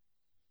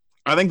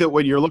I think that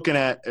what you're looking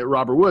at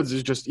Robert Woods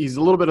is just he's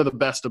a little bit of the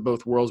best of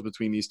both worlds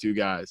between these two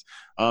guys.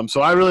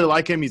 So I really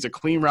like him. He's a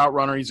clean route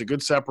runner. He's a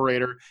good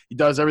separator. He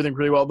does everything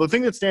pretty well. The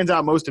thing that stands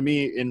out most to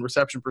me in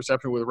reception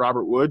perception with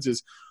Robert Woods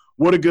is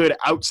what a good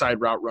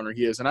outside route runner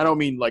he is. And I don't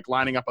mean like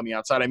lining up on the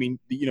outside. I mean,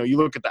 you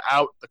look at the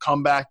out, the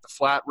comeback, the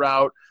flat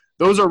route.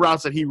 Those are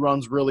routes that he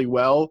runs really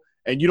well.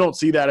 And you don't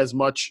see that as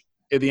much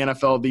in the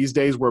NFL these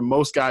days, where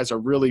most guys are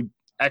really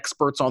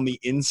experts on the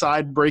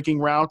inside breaking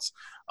routes.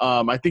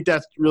 I think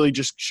that really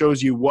just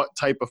shows you what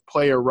type of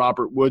player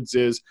Robert Woods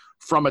is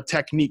from a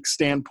technique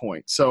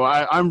standpoint. So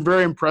I'm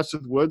very impressed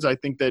with Woods. I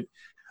think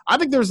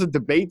there's a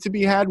debate to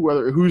be had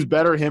whether who's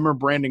better, him or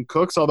Brandon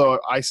Cooks, although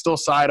I still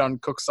side on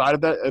Cook's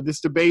side of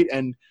this debate.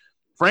 And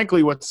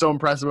frankly, what's so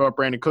impressive about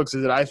Brandon Cooks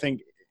is that I think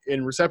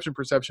in reception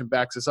perception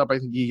backs this up. I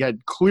think he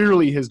had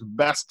clearly his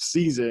best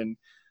season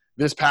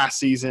this past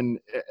season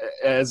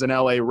as an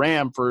LA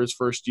Ram for his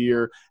first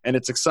year. And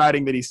it's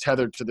exciting that he's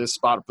tethered to this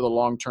spot for the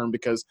long term,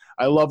 because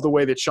I love the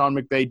way that Sean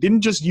McVay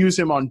didn't just use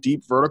him on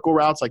deep vertical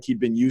routes like he'd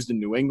been used in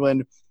New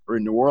England or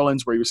in New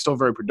Orleans, where he was still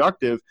very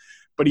productive,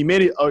 but he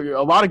made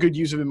a lot of good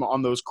use of him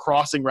on those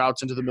crossing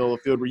routes into the middle of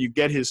the field where you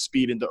get his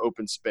speed into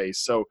open space.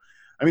 So,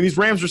 I mean, these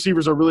Rams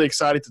receivers are really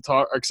exciting to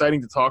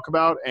talk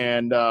about,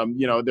 and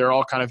they're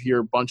all kind of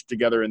here bunched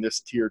together in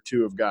this tier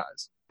 2 of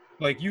guys.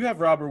 Like, you have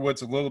Robert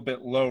Woods a little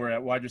bit lower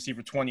at wide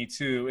receiver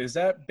 22. Is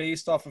that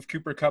based off of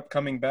Cooper Kupp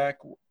coming back?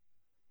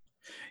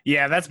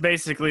 Yeah, that's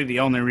basically the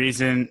only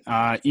reason.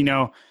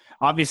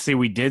 Obviously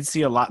we did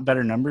see a lot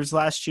better numbers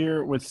last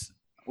year with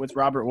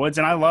Robert Woods,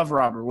 and I love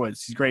Robert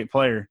Woods. He's a great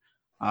player.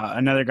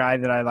 Another guy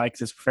that I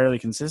like is fairly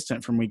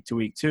consistent from week to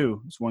week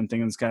too. It's one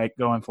thing that's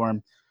going for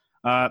him.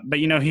 But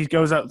he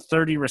goes out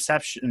 30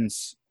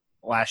 receptions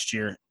last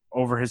year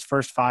over his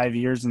first 5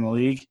 years in the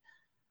league.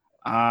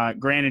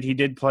 Granted, he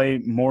did play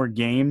more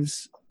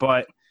games,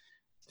 but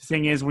the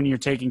thing is, when you're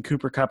taking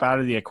Cooper Kupp out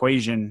of the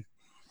equation,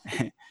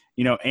 and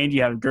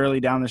you have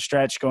Gurley down the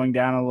stretch going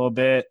down a little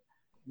bit,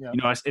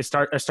 I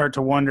start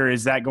to wonder,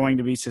 is that going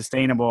to be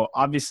sustainable?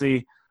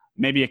 Obviously,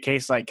 maybe a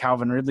case like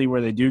Calvin Ridley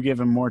where they do give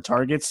him more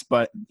targets,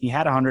 but he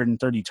had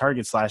 130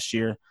 targets last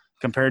year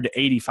compared to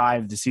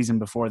 85 the season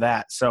before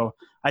that. So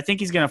I think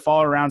he's going to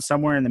fall around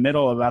somewhere in the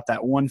middle, about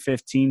that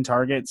 115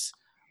 targets,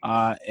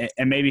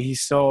 and maybe he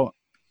still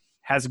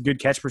has a good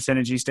catch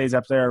percentage. He stays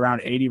up there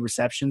around 80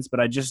 receptions, but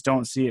I just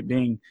don't see it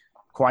being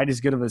quite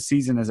as good of a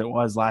season as it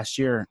was last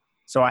year.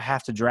 So I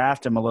have to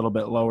draft him a little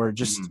bit lower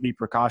just to be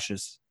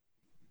precautious.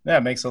 Yeah,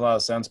 it makes a lot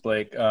of sense,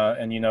 Blake.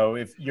 And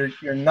if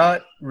you're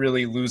not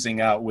really losing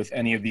out with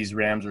any of these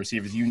Rams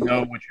receivers, what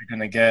you're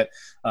going to get.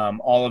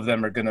 All of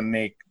them are going to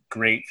make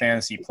great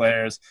fantasy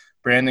players.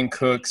 Brandon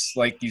Cooks,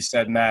 like you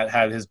said, Matt,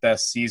 had his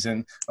best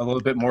season, a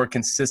little bit more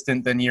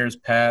consistent than years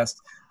past.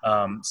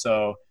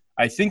 So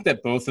I think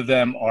that both of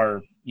them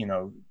are,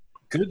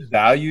 good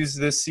values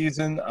this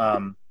season.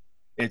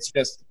 It's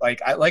just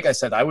like I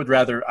said, I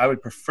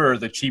would prefer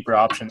the cheaper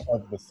option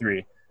of the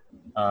three.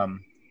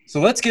 So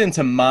let's get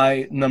into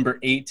my number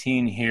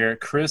 18 here,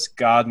 Chris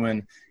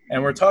Godwin.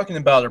 And we're talking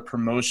about a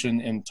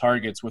promotion in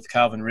targets with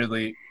Calvin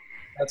Ridley.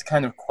 That's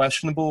kind of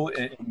questionable,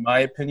 in my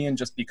opinion,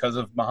 just because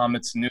of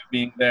Mohamed Sanu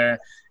being there.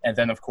 And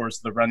then, of course,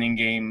 the running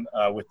game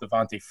with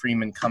Devontae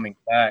Freeman coming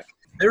back.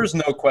 There is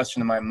no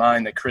question in my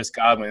mind that Chris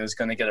Godwin is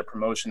going to get a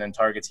promotion in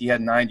targets. He had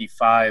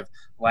 95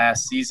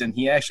 last season.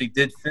 He actually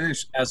did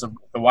finish as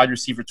the wide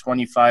receiver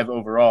 25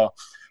 overall.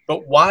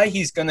 But why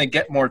he's going to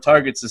get more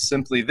targets is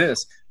simply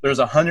this. There's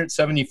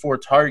 174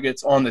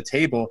 targets on the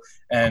table,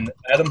 and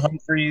Adam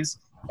Humphries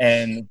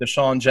and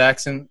Deshaun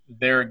Jackson,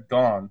 they're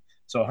gone.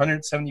 So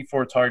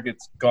 174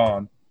 targets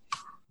gone.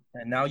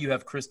 And now you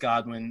have Chris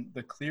Godwin,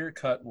 the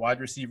clear-cut wide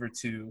receiver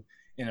 2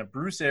 in a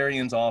Bruce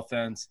Arians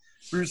offense.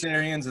 Bruce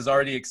Arians is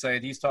already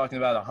excited. He's talking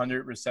about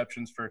 100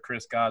 receptions for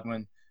Chris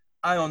Godwin.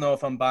 I don't know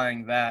if I'm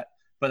buying that,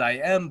 but I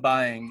am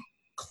buying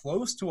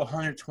close to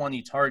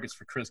 120 targets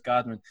for Chris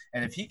Godwin.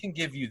 And if he can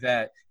give you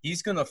that,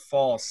 he's going to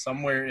fall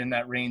somewhere in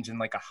that range in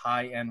like a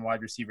high-end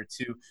wide receiver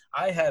 2.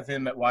 I have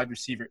him at wide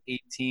receiver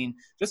 18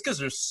 just because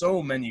there's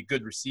so many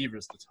good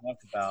receivers to talk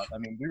about. I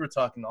mean, we were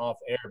talking off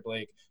air,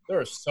 Blake. There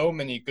are so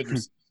many good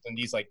receivers in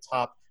these like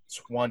top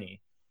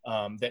 20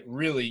 that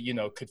really,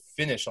 could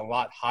finish a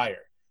lot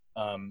higher.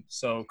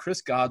 So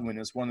Chris Godwin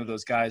is one of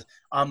those guys.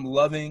 I'm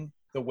loving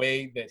the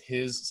way that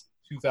his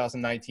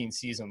 2019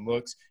 season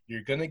looks.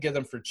 You're going to get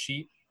him for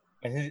cheap,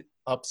 and his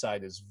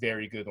upside is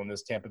very good on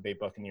this Tampa Bay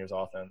Buccaneers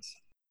offense.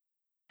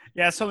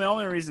 Yeah, so the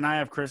only reason I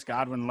have Chris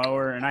Godwin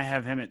lower, and I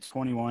have him at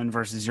 21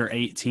 versus your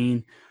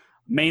 18,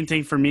 main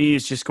thing for me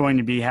is just going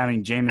to be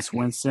having Jameis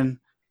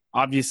Winston.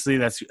 Obviously,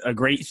 that's a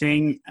great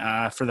thing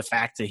for the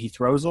fact that he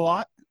throws a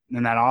lot,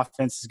 and that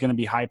offense is going to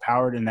be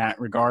high-powered in that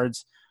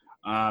regards.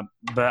 But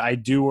I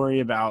do worry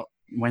about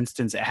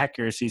Winston's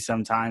accuracy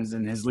sometimes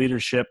and his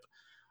leadership.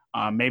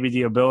 Maybe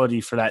the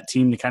ability for that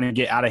team to kind of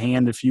get out of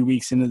hand a few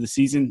weeks into the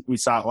season. We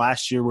saw it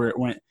last year where it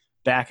went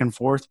back and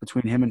forth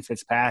between him and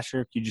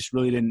Fitzpatrick. You just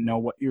really didn't know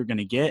what you were going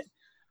to get.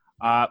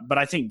 But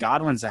I think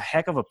Godwin's a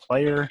heck of a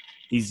player.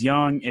 He's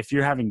young. If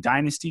you're having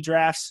dynasty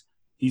drafts,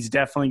 he's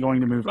definitely going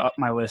to move up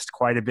my list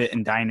quite a bit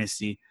in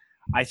dynasty.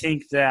 I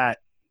think that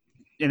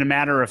in a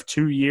matter of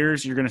 2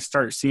 years, you're going to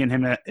start seeing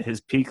him at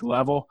his peak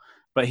level,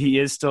 but he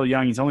is still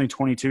young. He's only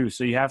 22.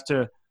 So you have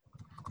to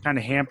kind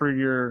of hamper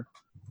your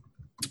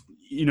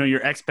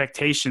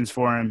expectations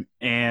for him.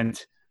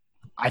 And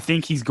I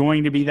think he's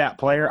going to be that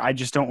player. I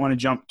just don't want to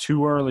jump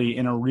too early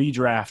in a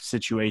redraft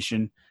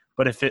situation.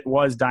 But if it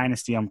was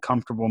dynasty, I'm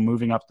comfortable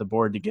moving up the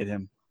board to get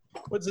him.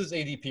 What's his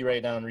ADP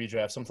right now in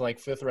redraft? Something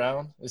like 5th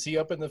round? Is he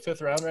up in the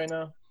 5th round right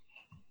now?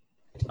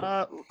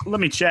 Let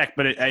me check,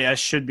 but it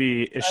should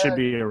be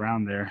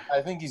around there.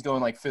 I think he's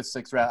going like 5th,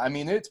 6th round. I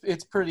mean,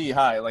 it's pretty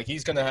high. Like,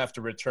 he's going to have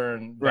to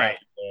return right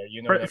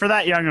there, for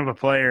that young of a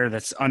player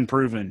that's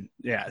unproven.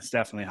 Yeah, it's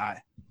definitely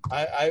high.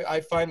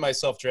 I find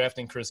myself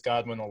drafting Chris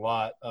Godwin a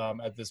lot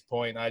at this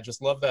point. I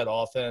just love that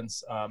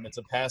offense. It's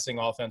a passing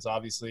offense,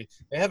 obviously.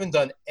 They haven't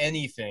done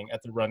anything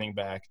at the running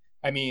back.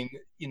 I mean,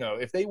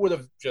 if they would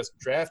have just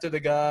drafted a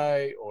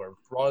guy or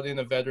brought in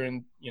a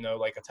veteran,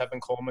 like a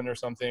Tevin Coleman or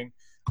something,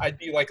 I'd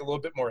be like a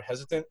little bit more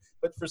hesitant.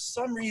 But for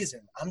some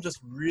reason, I'm just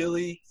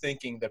really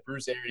thinking that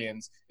Bruce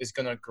Arians is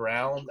going to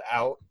ground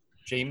out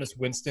Jameis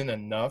Winston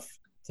enough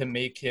to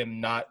make him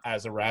not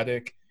as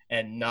erratic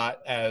and not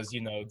as,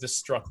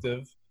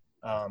 destructive.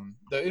 The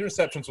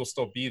interceptions will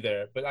still be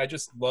there, but I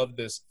just love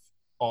this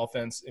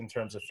offense in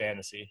terms of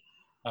fantasy.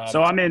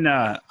 So I'm in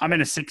a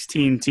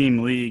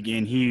 16-team league,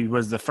 and he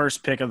was the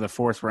first pick of the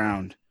 4th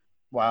round.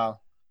 Wow.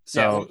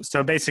 So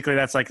basically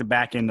that's like the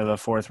back end of the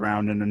 4th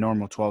round in a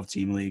normal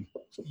 12-team league.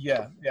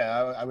 Yeah,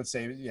 I would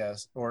say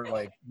yes, or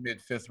like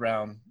mid-5th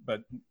round,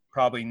 but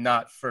probably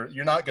not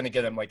you're not going to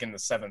get him like in the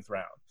 7th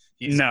round.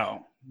 He's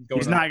not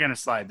going to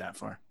slide that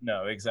far.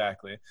 No,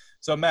 exactly.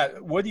 So,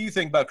 Matt, what do you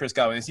think about Chris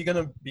Godwin? Is he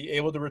going to be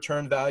able to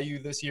return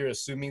value this year,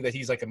 assuming that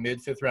he's like a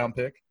mid-5th round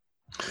pick?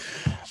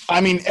 I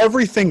mean,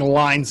 everything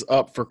lines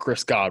up for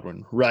Chris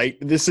Godwin, right?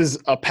 This is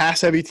a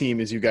pass-heavy team,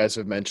 as you guys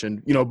have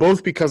mentioned,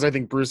 both because I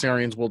think Bruce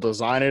Arians will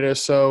design it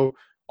as so,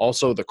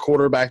 also the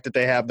quarterback that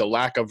they have, the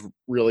lack of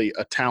really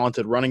a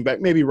talented running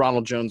back. Maybe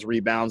Ronald Jones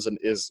rebounds and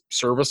is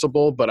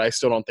serviceable, but I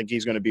still don't think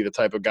he's going to be the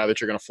type of guy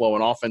that you're going to flow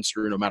an offense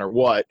through no matter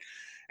what.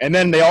 And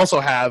then they also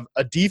have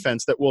a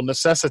defense that will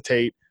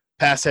necessitate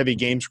pass-heavy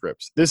game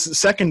scripts. This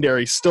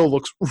secondary still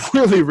looks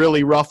really,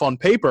 really rough on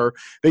paper.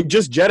 They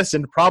just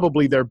jettisoned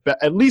probably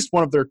at least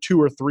one of their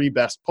 2 or 3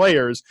 best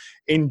players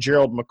in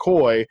Gerald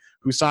McCoy,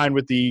 who signed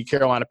with the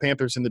Carolina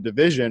Panthers in the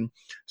division.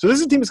 So this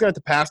is a team that's going to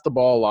have to pass the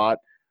ball a lot.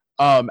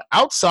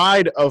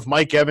 Outside of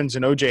Mike Evans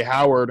and O.J.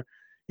 Howard,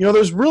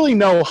 there's really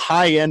no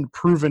high-end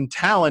proven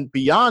talent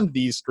beyond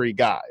these 3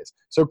 guys.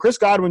 So Chris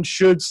Godwin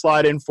should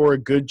slide in for a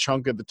good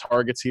chunk of the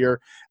targets here.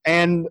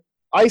 And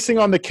icing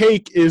on the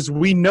cake is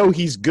we know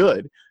he's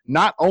good.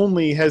 Not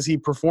only has he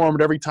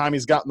performed every time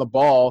he's gotten the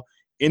ball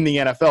in the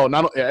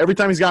NFL, every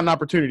time he's gotten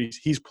opportunities,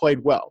 he's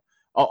played well.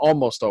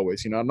 Almost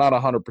always, not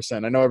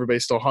 100%. I know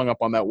everybody's still hung up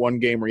on that one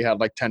game where he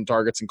had like 10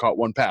 targets and caught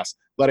 1 pass.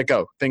 Let it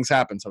go. Things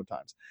happen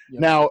sometimes.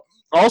 Yeah. Now,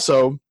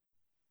 also,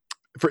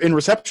 in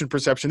reception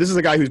perception, this is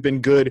a guy who's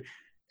been good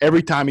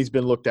every time he's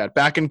been looked at.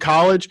 Back in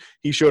college,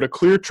 he showed a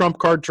clear trump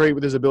card trait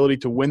with his ability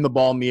to win the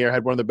ball in the air,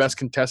 had one of the best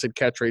contested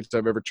catch rates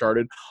I've ever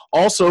charted,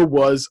 also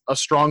was a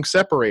strong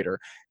separator.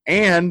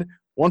 And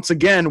once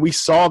again, we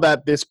saw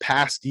that this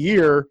past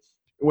year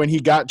when he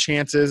got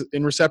chances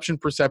in reception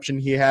perception,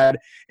 he had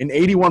an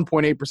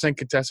 81.8%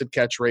 contested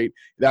catch rate.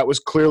 That was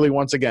clearly,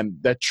 once again,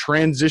 the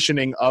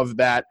transitioning of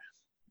that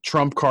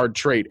trump card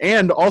trait.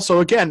 And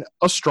also, again,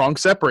 a strong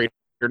separator.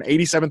 An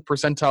 87th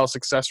percentile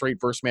success rate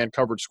versus man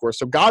coverage score.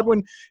 So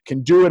Godwin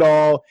can do it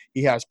all.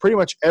 He has pretty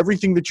much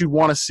everything that you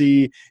want to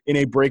see in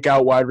a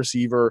breakout wide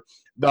receiver.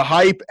 The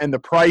hype and the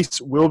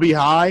price will be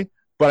high,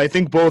 but I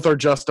think both are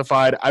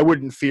justified. I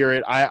wouldn't fear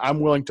it.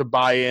 I'm willing to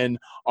buy in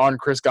on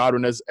Chris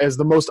Godwin as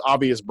the most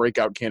obvious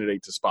breakout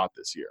candidate to spot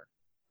this year.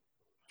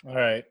 All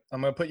right.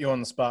 I'm going to put you on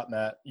the spot,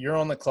 Matt. You're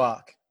on the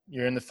clock.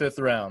 You're in the 5th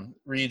round.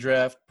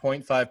 Redraft,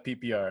 0.5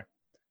 PPR.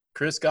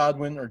 Chris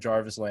Godwin or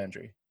Jarvis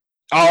Landry?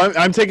 Oh,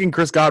 I'm taking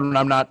Chris Godwin.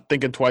 I'm not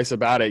thinking twice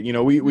about it.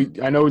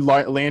 I know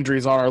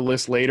Landry's on our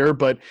list later,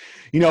 but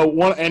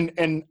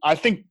and I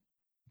think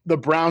the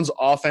Browns'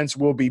 offense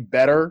will be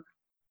better.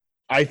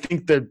 I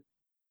think the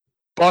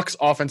Bucs'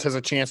 offense has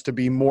a chance to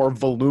be more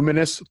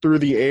voluminous through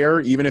the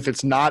air, even if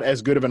it's not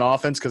as good of an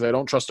offense, because I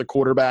don't trust a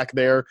quarterback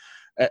there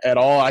at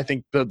all. I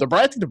think the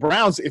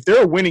Browns, if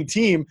they're a winning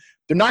team,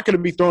 they're not going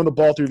to be throwing the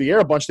ball through the air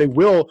a bunch.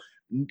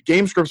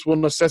 Game scripts will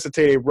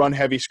necessitate a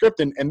run-heavy script,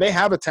 and they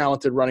have a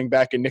talented running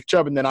back in Nick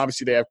Chubb, and then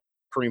obviously they have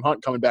Kareem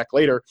Hunt coming back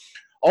later.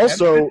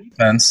 Also,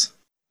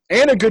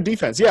 and a good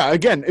defense. Yeah,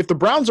 again, if the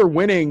Browns are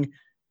winning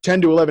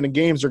 10 to 11 in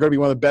games, they're going to be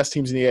one of the best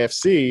teams in the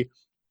AFC.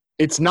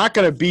 It's not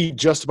going to be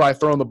just by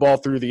throwing the ball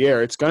through the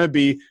air. It's going to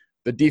be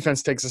the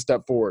defense takes a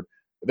step forward.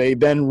 They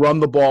then run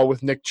the ball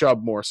with Nick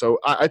Chubb more. So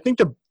I think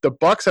the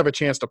Bucs have a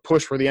chance to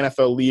push for the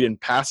NFL lead in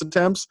pass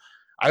attempts.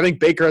 I think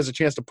Baker has a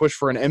chance to push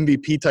for an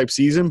MVP-type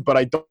season, but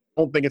I don't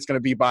think it's going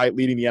to be by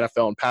leading the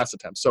NFL in pass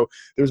attempts. So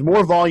there's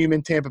more volume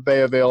in Tampa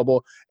Bay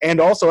available.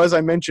 And also, as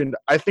I mentioned,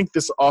 I think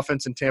this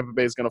offense in Tampa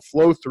Bay is going to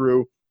flow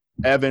through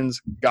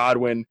Evans,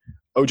 Godwin,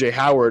 O.J.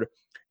 Howard.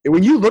 And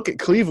when you look at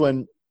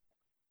Cleveland,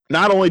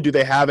 not only do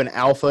they have an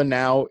alpha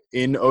now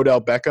in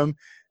Odell Beckham,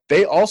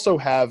 they also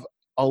have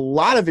a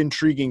lot of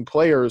intriguing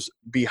players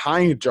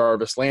behind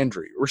Jarvis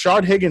Landry.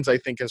 Rashad Higgins, I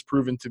think, has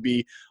proven to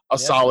be a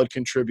solid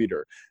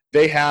contributor.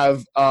 They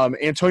have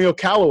Antonio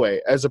Callaway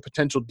as a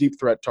potential deep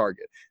threat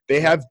target. They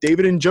have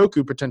David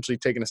Njoku potentially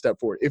taking a step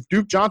forward. If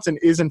Duke Johnson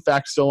is, in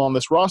fact, still on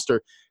this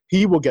roster,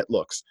 he will get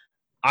looks.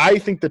 I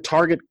think the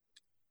target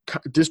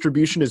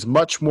distribution is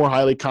much more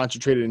highly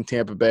concentrated in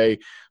Tampa Bay.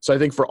 So I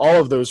think for all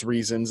of those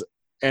reasons,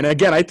 and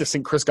again, I just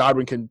think Chris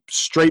Godwin can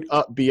straight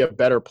up be a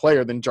better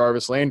player than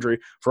Jarvis Landry.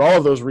 For all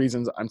of those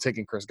reasons, I'm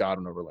taking Chris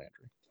Godwin over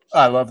Landry.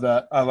 I love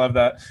that. I love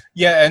that.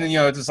 Yeah, and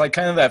it's like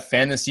kind of that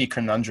fantasy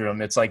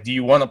conundrum. It's like, do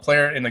you want a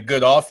player in a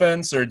good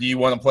offense, or do you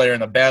want a player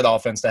in a bad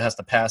offense that has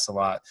to pass a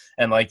lot?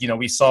 And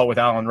we saw with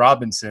Allen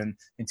Robinson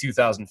in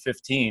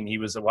 2015, he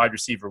was a wide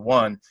receiver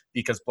 1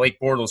 because Blake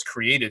Bortles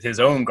created his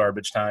own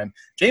garbage time.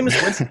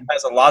 Jameis Winston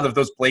has a lot of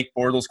those Blake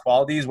Bortles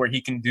qualities where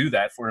he can do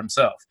that for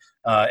himself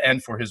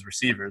and for his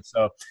receivers.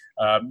 So,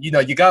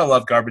 you gotta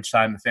love garbage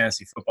time in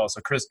fantasy football.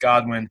 So Chris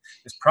Godwin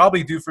is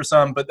probably due for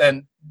some, but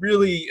then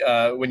really,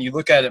 when you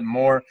look at it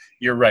more,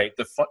 you're right.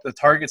 The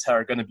targets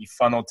are going to be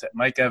funneled to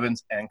Mike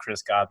Evans and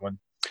Chris Godwin.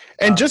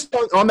 And just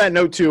on that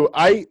note too,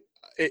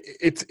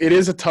 it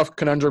is a tough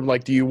conundrum.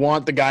 Like, do you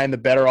want the guy in the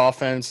better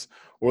offense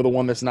or the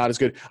one that's not as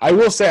good? I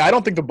will say I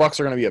don't think the Bucs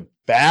are going to be a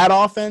bad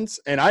offense,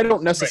 and I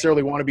don't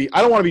necessarily want to be.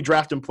 I don't want to be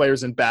drafting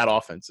players in bad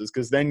offenses,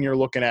 because then you're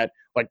looking at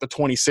like the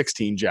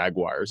 2016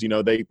 Jaguars.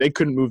 They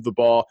couldn't move the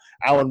ball.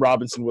 Allen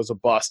Robinson was a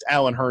bust.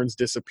 Allen Hurns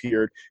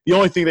disappeared. The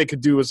only thing they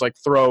could do was like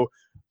throw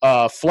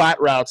flat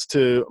routes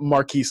to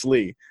Marquise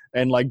Lee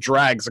and like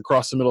drags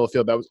across the middle of the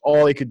field. That was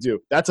all they could do.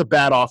 That's a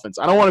bad offense.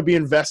 I don't want to be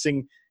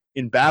investing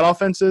in bad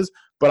offenses,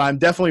 but I'm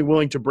definitely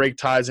willing to break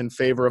ties in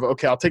favor of,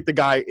 okay, I'll take the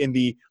guy in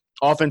the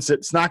offense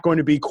that's not going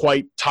to be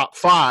quite top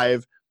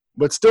 5,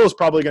 but still is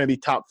probably going to be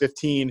top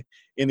 15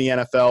 in the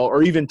NFL,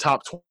 or even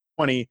top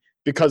 20,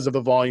 because of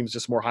the volumes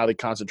just more highly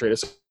concentrated.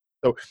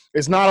 So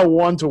it's not a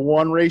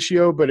 1-to-1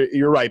 ratio, but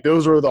you're right.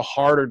 Those are the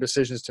harder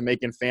decisions to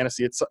make in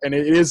fantasy. And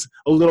it is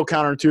a little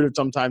counterintuitive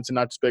sometimes to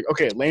not just be,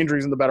 okay,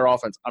 Landry's in the better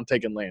offense, I'm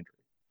taking Landry.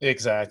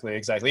 Exactly.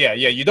 Yeah.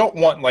 You don't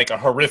want like a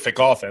horrific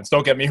offense.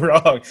 Don't get me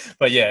wrong,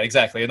 but yeah,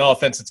 exactly. An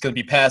offense that's going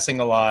to be passing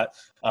a lot,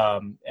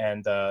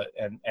 and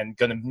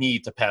going to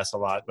need to pass a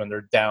lot when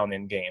they're down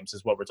in games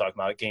is what we're talking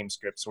about. A game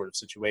script sort of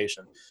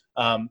situation.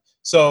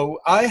 So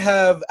I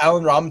have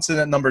Allen Robinson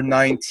at number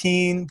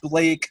 19,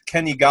 Blake,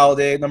 Kenny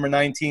Galladay at number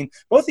 19.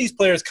 Both these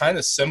players kind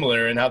of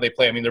similar in how they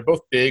play. I mean, they're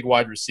both big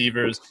wide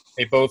receivers.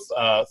 They both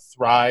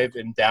thrive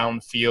in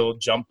downfield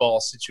jump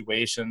ball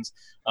situations.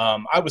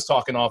 I was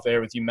talking off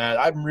air with you, Matt.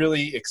 I'm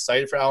really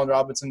excited for Allen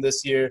Robinson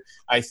this year.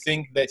 I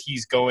think that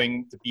he's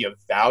going to be a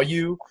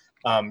value.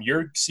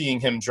 You're seeing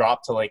him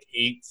drop to like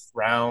 8th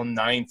round,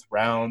 9th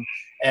round,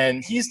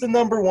 and he's the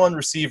number 1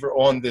 receiver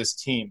on this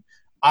team.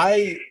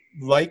 I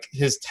like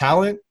his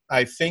talent.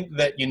 I think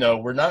that,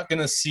 we're not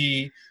going to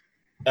see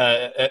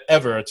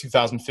ever a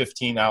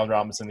 2015 Allen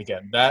Robinson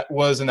again. That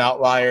was an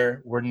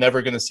outlier. We're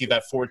never going to see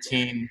that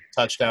 14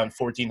 touchdown,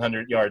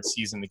 1,400-yard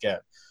season again.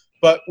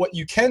 But what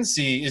you can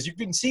see is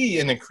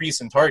an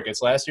increase in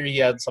targets. Last year he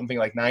had something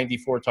like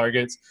 94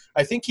 targets.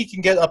 I think he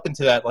can get up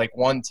into that like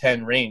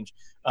 110 range.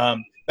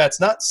 That's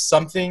not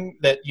something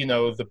that,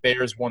 the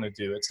Bears want to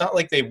do. It's not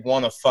like they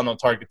want to funnel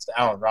targets to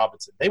Allen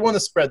Robinson. They want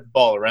to spread the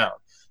ball around.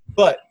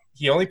 But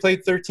he only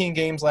played 13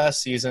 games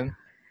last season.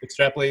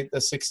 Extrapolate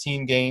the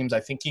 16 games, I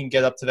think he can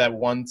get up to that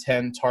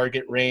 110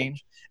 target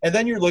range. And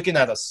then you're looking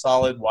at a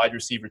solid wide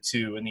receiver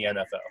 2 in the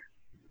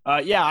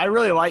NFL. Yeah, I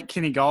really like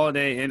Kenny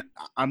Galladay, and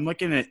I'm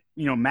looking at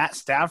Matt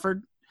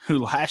Stafford, who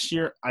last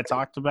year I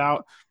talked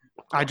about.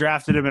 I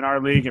drafted him in our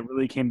league. It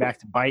really came back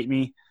to bite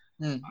me.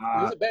 It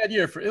was a bad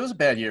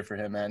year for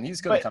him, man. He's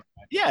going to come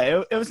back.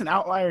 Yeah, it was an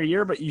outlier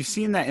year, but you've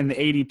seen that in the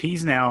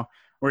ADPs now,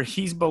 where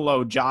he's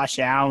below Josh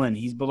Allen,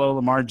 he's below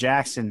Lamar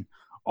Jackson,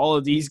 all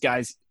of these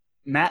guys.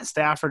 Matt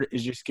Stafford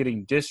is just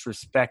getting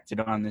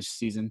disrespected on this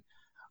season.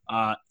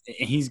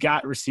 He's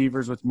got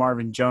receivers with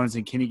Marvin Jones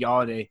and Kenny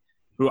Galladay,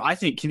 who I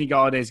think Kenny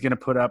Galladay is going to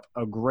put up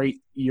a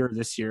great year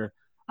this year.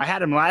 I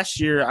had him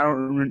last year. I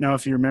don't know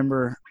if you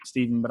remember,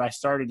 Stephen, but I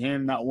started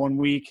him that 1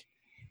 week.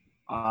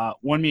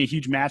 Won me a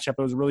huge matchup.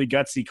 It was a really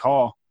gutsy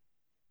call.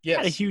 Yes.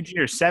 Had a huge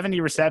year. 70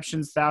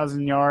 receptions,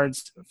 1,000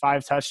 yards,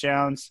 5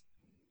 touchdowns.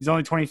 He's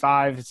only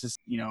 25. It's just,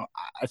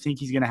 I think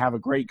he's going to have a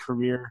great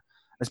career,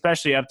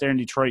 especially up there in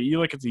Detroit. You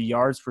look at the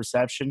yards per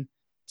reception,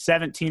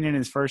 17 in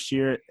his first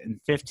year and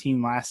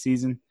 15 last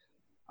season.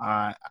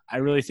 I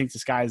really think the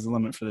sky is the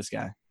limit for this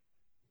guy.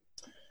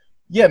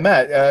 Yeah,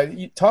 Matt,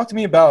 you talk to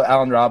me about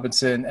Allen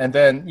Robinson, and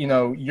then,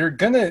 you're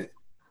going to –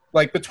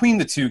 like between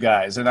the two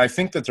guys, and I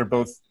think that they're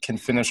both can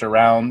finish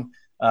around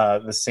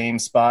the same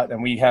spot,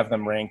 and we have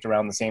them ranked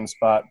around the same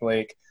spot,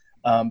 Blake.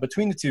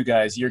 Between the two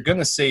guys, you're going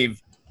to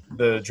save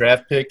the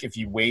draft pick if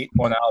you wait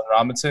on Allen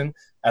Robinson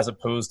as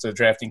opposed to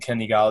drafting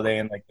Kenny Galladay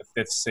in like the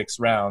 5th, 6th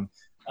round.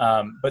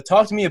 But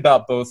talk to me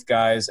about both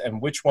guys and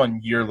which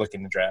one you're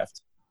looking to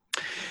draft.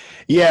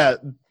 Yeah,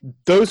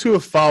 those who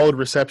have followed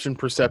reception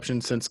perception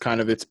since kind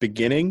of its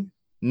beginning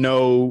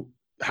know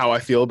how I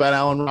feel about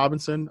Allen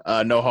Robinson,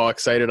 know how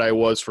excited I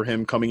was for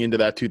him coming into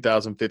that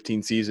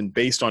 2015 season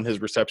based on his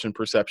reception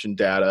perception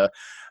data.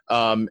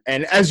 And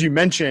as you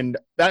mentioned,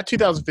 that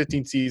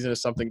 2015 season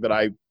is something that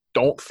I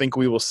don't think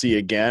we will see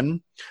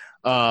again.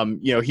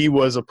 He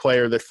was a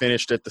player that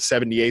finished at the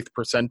 78th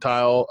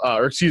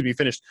percentile,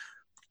 finished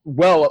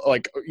well,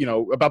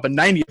 about the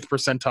 90th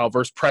percentile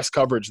versus press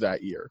coverage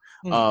that year.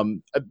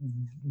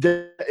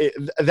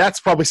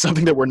 That's probably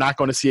something that we're not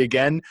going to see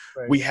again.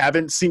 Right. We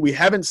haven't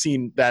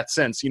seen that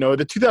since.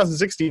 The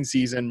 2016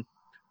 season,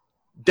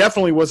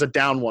 definitely was a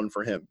down one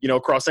for him.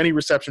 Across any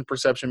reception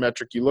perception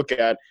metric you look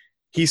at,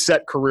 he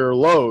set career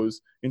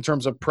lows in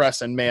terms of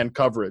press and man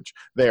coverage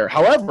there.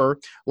 However,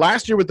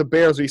 last year with the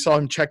Bears, we saw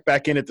him check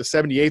back in at the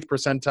 78th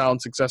percentile in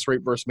success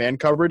rate versus man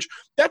coverage.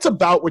 That's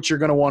about what you're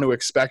going to want to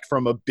expect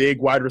from a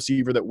big wide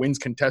receiver that wins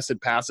contested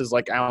passes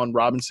like Allen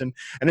Robinson.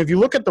 And if you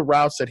look at the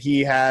routes that he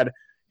had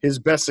his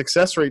best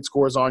success rate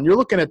scores on, you're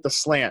looking at the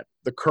slant,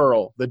 the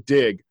curl, the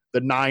dig,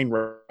 the 9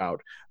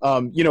 route.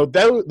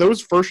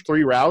 Those first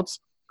 3 routes,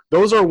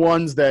 those are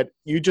ones that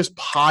you just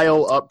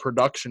pile up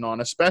production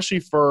on, especially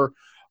for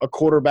a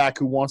quarterback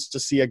who wants to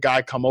see a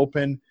guy come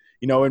open,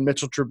 in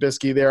Mitchell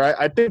Trubisky there.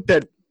 I think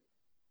that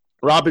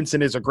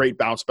Robinson is a great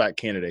bounce back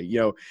candidate,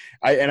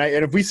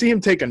 and if we see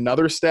him take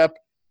another step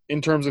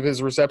in terms of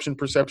his reception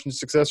perception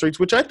success rates,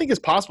 which I think is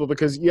possible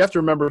because you have to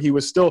remember he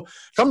was still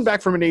coming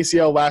back from an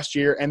ACL last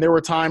year. And there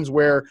were times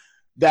where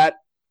that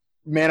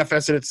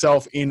manifested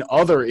itself in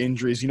other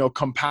injuries,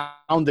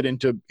 compounded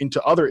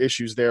into other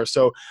issues there.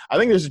 So I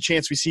think there's a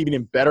chance we see an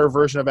even better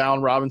version of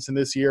Allen Robinson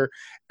this year.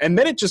 And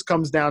then it just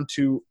comes down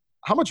to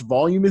how much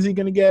volume is he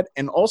going to get?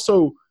 And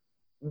also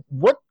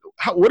what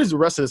is the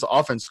rest of this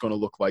offense going to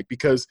look like?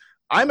 Because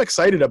I'm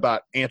excited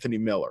about Anthony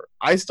Miller.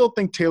 I still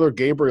think Taylor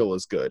Gabriel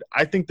is good.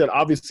 I think that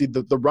obviously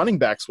the running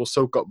backs will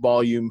soak up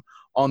volume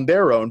on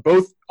their own,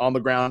 both on the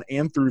ground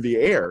and through the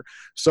air.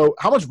 So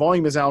how much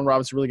volume is Allen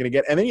Robinson really going to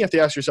get? And then you have to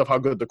ask yourself how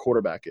good the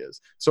quarterback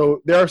is.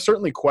 So there are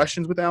certainly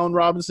questions with Allen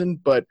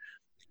Robinson,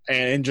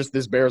 and just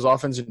this Bears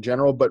offense in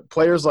general, but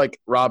players like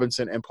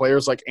Robinson and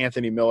players like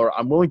Anthony Miller,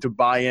 I'm willing to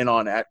buy in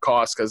on at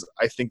cost because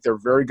I think they're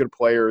very good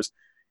players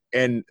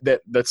and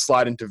that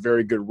slide into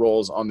very good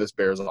roles on this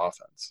Bears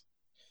offense.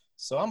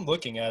 So I'm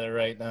looking at it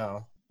right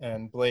now,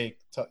 and Blake,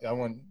 I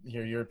want to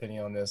hear your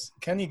opinion on this.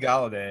 Kenny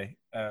Golladay,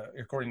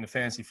 according to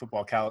Fantasy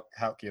Football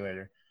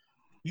Calculator,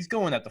 he's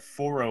going at the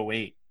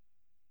 408.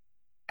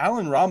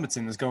 Allen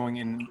Robinson is going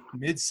in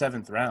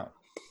mid-7th round.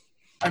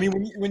 I mean,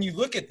 when you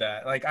look at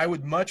that, I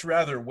would much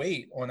rather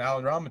wait on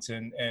Allen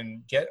Robinson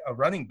and get a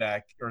running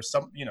back or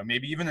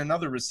maybe even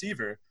another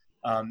receiver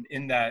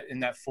in that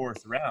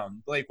 4th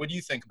round. Blake, what do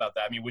you think about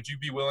that? I mean, would you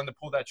be willing to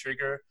pull that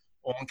trigger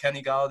on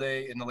Kenny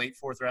Golladay in the late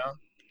 4th round?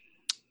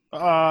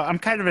 I'm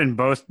kind of in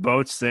both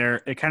boats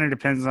there. It kind of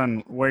depends on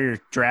where you're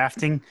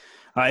drafting.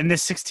 In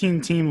this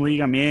 16-team league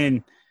I'm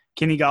in,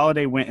 Kenny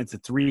Golladay went at the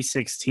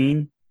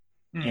 316,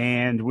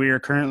 and we are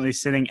currently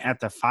sitting at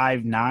the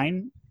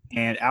 5-9.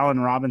 And Allen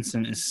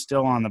Robinson is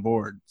still on the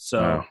board.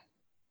 So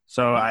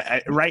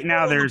I right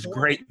now there's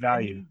great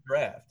value.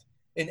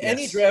 In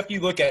any draft you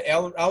look at,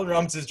 Allen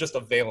Robinson is just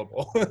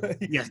available.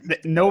 Yes,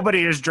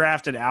 nobody has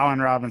drafted Allen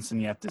Robinson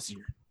yet this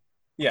year.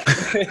 Yeah.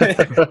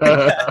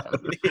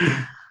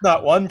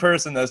 Not one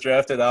person has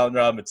drafted Allen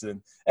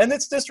Robinson. And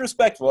it's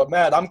disrespectful.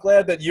 Matt, I'm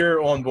glad that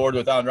you're on board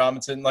with Allen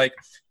Robinson.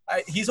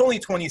 He's only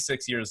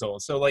 26 years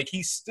old. So,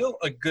 he's still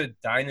a good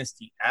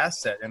dynasty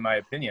asset, in my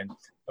opinion.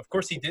 Of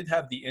course, he did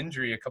have the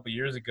injury a couple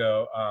years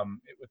ago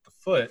with the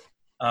foot.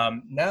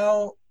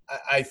 Now,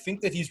 I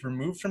think that he's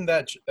removed from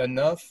that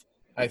enough.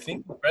 I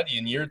think we're ready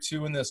in year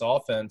 2 in this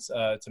offense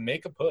to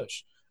make a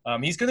push.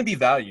 He's going to be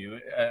value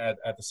at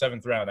the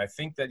 7th round. I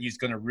think that he's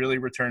going to really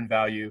return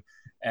value.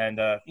 And,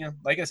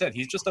 like I said,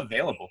 he's just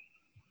available.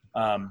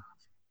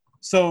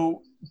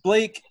 So,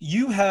 Blake,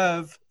 you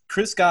have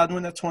Chris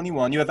Godwin at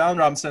 21. You have Allen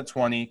Robinson at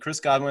 20, Chris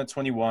Godwin at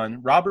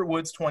 21, Robert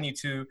Woods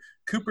 22,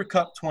 Cooper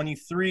Kupp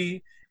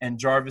 23, and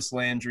Jarvis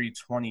Landry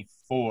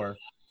 24.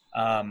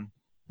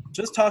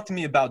 Just talk to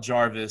me about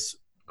Jarvis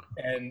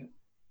and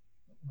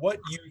what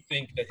you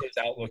think that his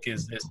outlook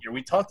is this year.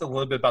 We talked a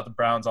little bit about the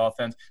Browns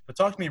offense, but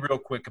talk to me real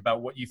quick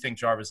about what you think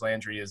Jarvis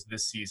Landry is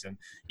this season.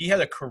 He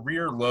had a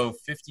career low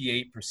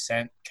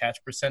 58%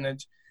 catch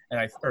percentage,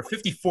 or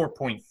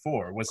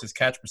 54.4 was his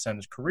catch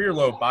percentage, career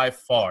low by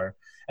far.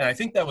 And I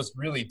think that was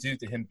really due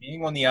to him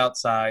being on the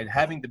outside,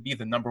 having to be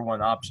the number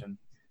 1 option.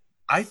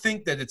 I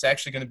think that it's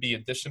actually going to be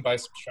addition by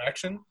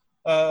subtraction,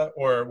 I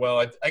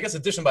guess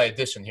addition by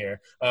addition here.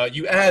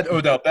 You add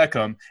Odell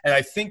Beckham, and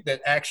I think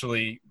that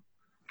actually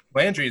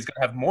Landry is going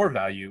to have more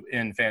value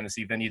in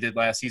fantasy than he did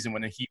last season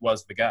when he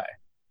was the guy.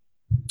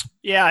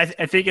 Yeah,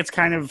 I think it's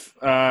kind of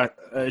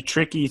a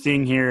tricky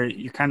thing here.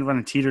 You're kind of on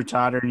a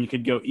teeter-totter, and you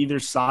could go either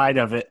side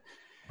of it,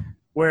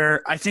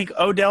 where I think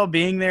Odell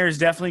being there is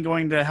definitely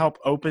going to help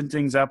open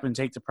things up and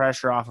take the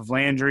pressure off of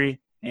Landry.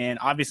 And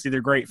obviously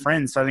they're great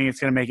friends, so I think it's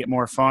going to make it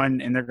more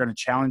fun, and they're going to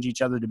challenge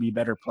each other to be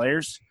better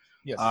players.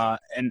 Yes.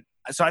 And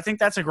so I think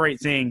that's a great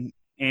thing.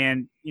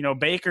 And,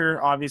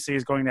 Baker obviously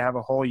is going to have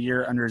a whole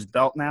year under his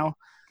belt now.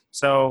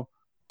 So,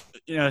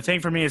 the thing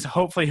for me is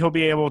hopefully he'll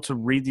be able to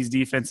read these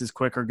defenses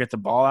quicker, get the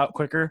ball out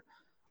quicker.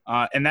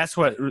 And that's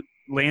what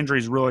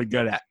Landry's really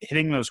good at,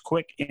 hitting those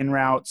quick in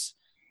routes,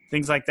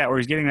 things like that, where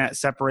he's getting that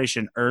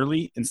separation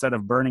early instead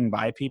of burning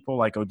by people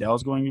like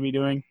Odell's going to be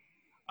doing.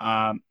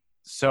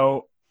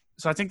 So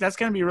I think that's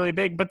going to be really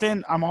big. But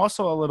then I'm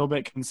also a little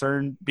bit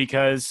concerned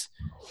because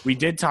we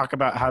did talk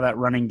about how that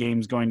running game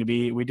is going to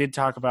be. We did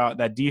talk about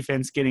that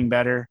defense getting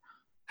better,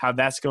 how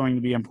that's going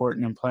to be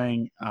important in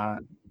playing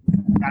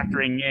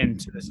factoring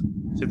into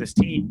this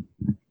team.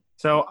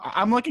 So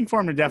I'm looking for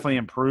him to definitely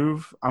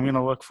improve. I'm going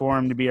to look for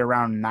him to be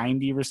around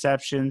 90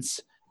 receptions,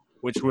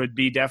 which would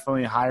be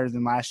definitely higher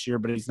than last year.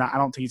 But I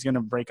don't think he's going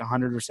to break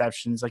 100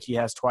 receptions like he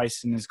has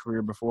twice in his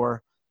career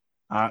before.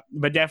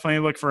 But definitely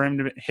look for him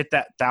to hit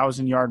that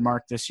 1,000-yard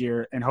mark this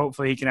year, and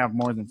hopefully he can have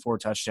more than 4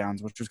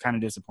 touchdowns, which was kind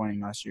of disappointing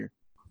last year.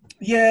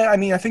 Yeah, I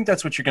mean, I think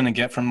that's what you're going to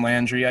get from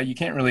Landry. You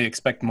can't really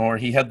expect more.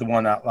 He had the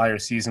one outlier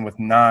season with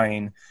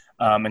 9,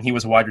 and he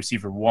was a wide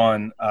receiver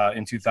 1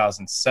 in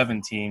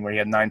 2017, where he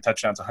had 9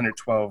 touchdowns,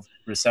 112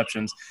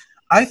 receptions.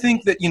 I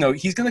think that,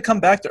 he's going to come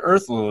back to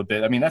earth a little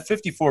bit. I mean, that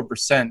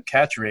 54%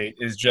 catch rate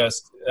is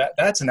just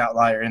that's an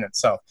outlier in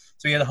itself.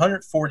 So he had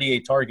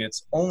 148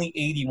 targets, only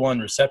 81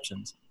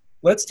 receptions.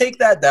 Let's take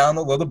that down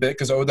a little bit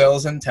because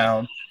Odell's in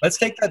town. Let's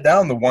take that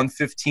down to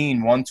 115,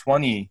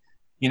 120.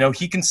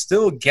 He can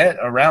still get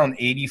around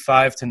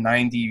 85 to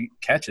 90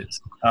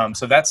 catches.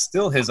 So that's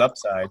still his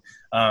upside.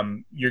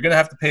 You're going to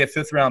have to pay a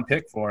 5th-round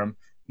pick for him.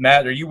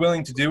 Matt, are you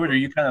willing to do it, or are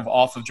you kind of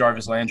off of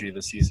Jarvis Landry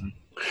this season?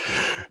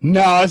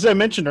 No, as I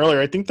mentioned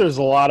earlier, I think there's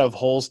a lot of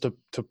holes to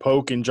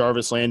poke in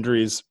Jarvis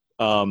Landry's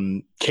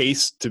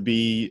case to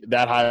be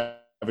that high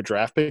of a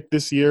draft pick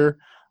this year.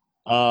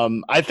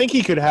 I think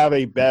he could have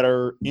a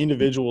better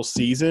individual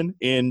season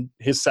in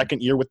his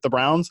second year with the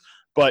Browns,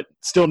 but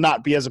still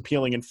not be as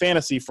appealing in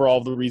fantasy for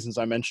all the reasons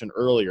I mentioned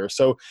earlier.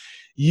 So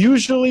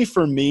usually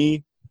for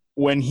me,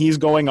 when he's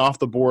going off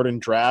the board in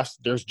drafts,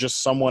 there's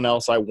just someone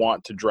else I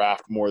want to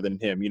draft more than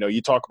him.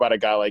 You talk about a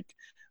guy like,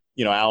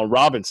 Allen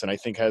Robinson, I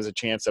think has a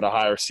chance at a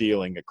higher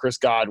ceiling. Chris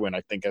Godwin,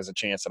 I think has a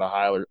chance at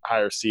a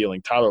higher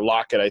ceiling. Tyler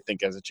Lockett, I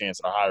think has a chance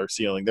at a higher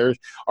ceiling. There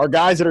are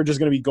guys that are just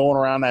going to be going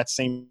around that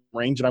same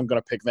range, and I'm going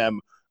to pick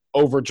them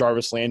over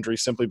Jarvis Landry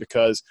simply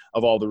because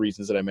of all the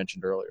reasons that I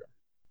mentioned earlier.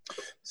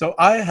 So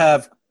I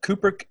have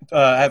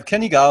I have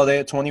Kenny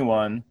Galladay at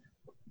 21.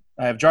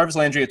 I have Jarvis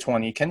Landry at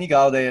 20, Kenny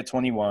Galladay at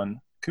 21,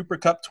 Cooper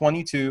Kupp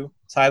 22,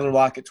 Tyler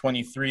Lockett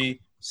 23,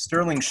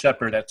 Sterling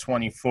Shepard at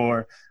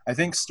 24. I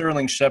think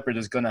Sterling Shepard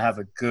is going to have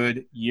a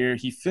good year.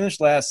 He finished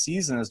last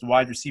season as the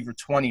wide receiver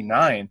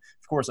 29.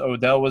 Of course,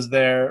 Odell was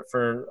there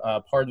for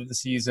part of the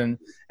season,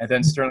 and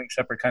then Sterling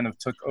Shepard kind of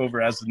took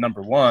over as the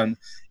number 1,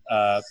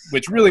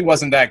 which really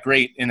wasn't that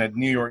great in a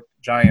New York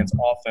Giants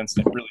offense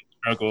that really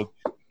struggled.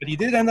 But he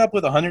did end up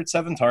with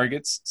 107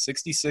 targets,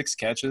 66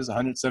 catches,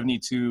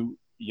 172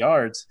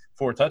 yards,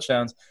 4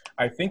 touchdowns.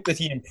 I think that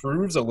he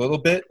improves a little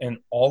bit in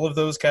all of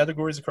those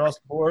categories across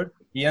the board.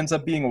 He ends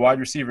up being a wide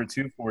receiver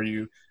 2 for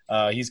you.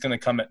 He's going to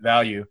come at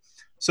value.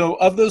 So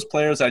of those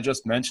players I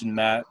just mentioned,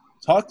 Matt,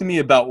 talk to me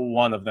about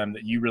one of them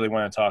that you really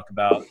want to talk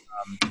about.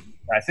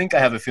 I think I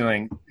have a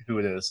feeling who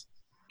it is.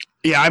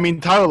 Yeah, I mean,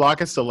 Tyler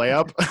Lockett's the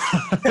layup.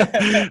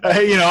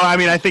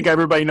 I think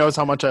everybody knows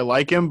how much I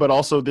like him, but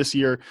also this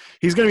year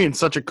he's going to be in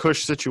such a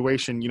cush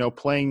situation,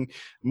 playing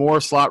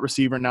more slot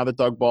receiver now that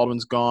Doug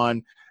Baldwin's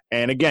gone.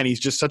 And again, he's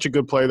just such a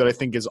good player that I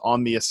think is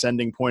on the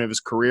ascending point of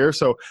his career.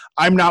 So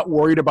I'm not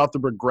worried about the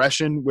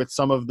regression with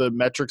some of the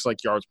metrics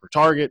like yards per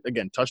target,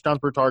 again, touchdowns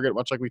per target,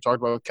 much like we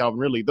talked about with Calvin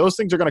Ridley. Those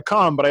things are going to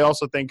come, but I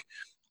also think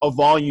a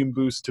volume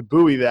boost to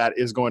buoy that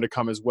is going to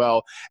come as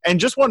well. And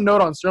just one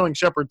note on Sterling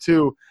Shepard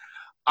too.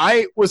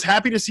 I was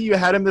happy to see you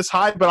had him this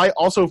high, but I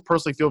also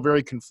personally feel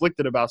very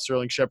conflicted about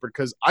Sterling Shepard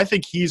because I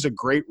think he's a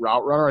great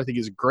route runner. I think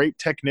he's a great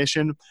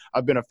technician.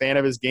 I've been a fan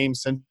of his game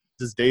since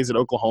his days at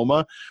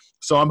Oklahoma.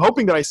 So I'm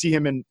hoping that I see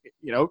him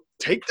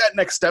take that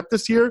next step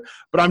this year,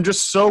 but I'm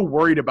just so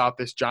worried about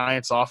this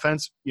Giants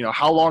offense.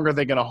 How long are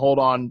they going to hold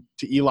on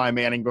to Eli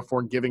Manning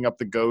before giving up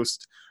the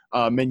ghost?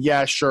 And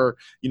yeah, sure,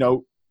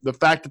 the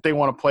fact that they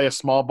want to play a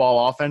small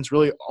ball offense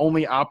really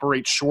only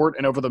operates short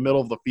and over the middle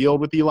of the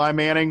field with Eli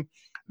Manning.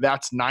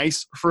 That's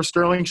nice for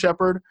Sterling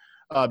Shepard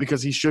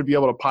because he should be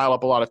able to pile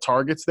up a lot of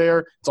targets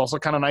there. It's also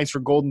kind of nice for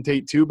Golden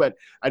Tate too, but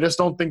I just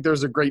don't think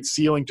there's a great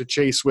ceiling to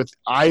chase with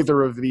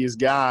either of these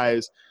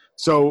guys.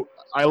 So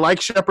I like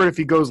Shepard if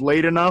he goes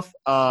late enough,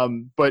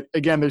 but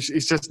again,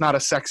 it's just not a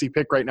sexy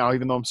pick right now,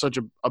 even though I'm such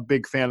a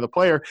big fan of the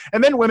player.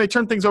 And then when they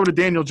turn things over to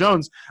Daniel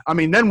Jones,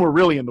 then we're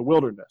really in the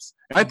wilderness.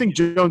 And I think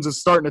Jones is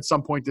starting at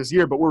some point this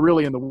year, but we're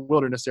really in the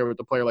wilderness there with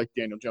a player like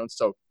Daniel Jones.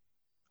 So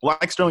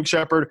like Sterling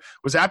Shepard,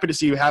 was happy to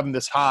see you have him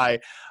this high.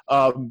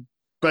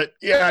 But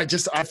yeah,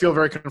 I feel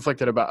very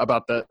conflicted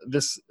about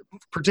this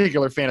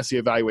particular fantasy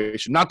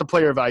evaluation, not the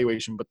player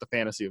evaluation, but the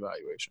fantasy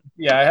evaluation.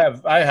 Yeah,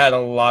 I had a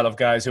lot of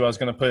guys who I was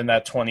going to put in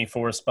that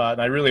 24 spot,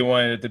 and I really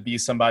wanted it to be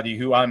somebody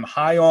who I'm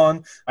high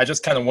on. I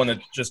just kind of want to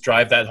just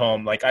drive that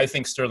home. Like, I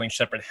think Sterling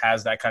Shepard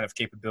has that kind of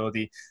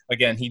capability.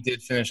 Again, he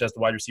did finish as the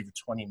wide receiver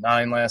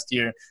 29 last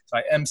year, so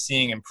I am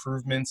seeing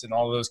improvements in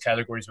all of those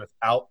categories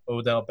without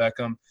Odell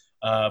Beckham.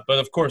 But,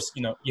 of course,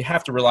 you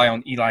have to rely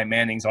on Eli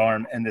Manning's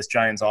arm and this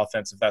Giants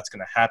offense if that's going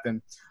to happen.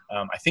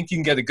 I think you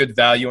can get a good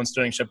value on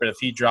Sterling Shepard if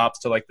he drops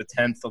to like the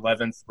 10th,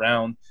 11th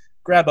round.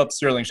 Grab up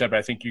Sterling Shepard.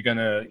 I think you're going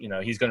to,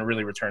 he's going to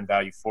really return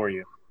value for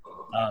you.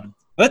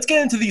 Let's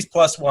get into these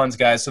plus ones,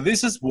 guys. So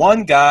this is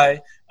one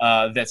guy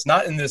that's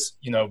not in this,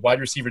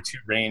 wide receiver 2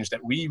 range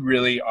that we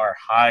really are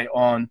high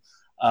on.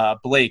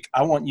 Blake,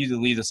 I want you to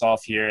lead us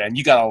off here, and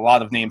you got a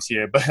lot of names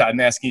here, but I'm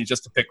asking you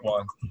just to pick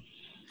one.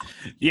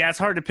 Yeah, it's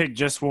hard to pick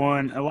just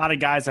one. A lot of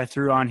guys I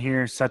threw on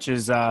here, such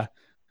as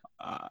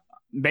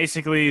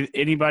basically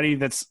anybody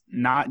that's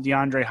not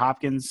DeAndre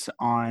Hopkins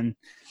on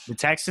the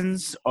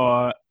Texans,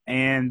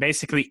 and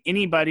basically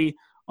anybody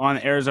on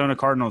the Arizona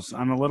Cardinals.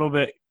 I'm a little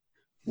bit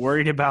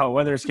worried about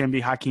whether it's going to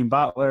be Hakeem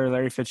Butler,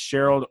 Larry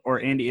Fitzgerald,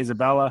 or Andy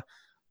Isabella.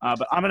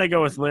 But I'm going to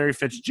go with Larry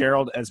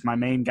Fitzgerald as my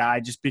main guy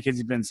just because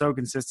he's been so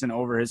consistent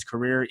over his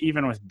career,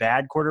 even with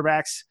bad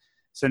quarterbacks.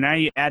 So now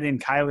you add in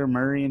Kyler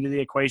Murray into the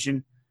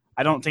equation.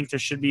 I don't think there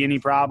should be any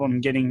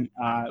problem getting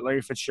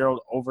Larry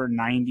Fitzgerald over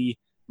 90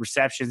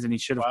 receptions, and he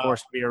should, of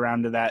course, be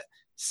around to that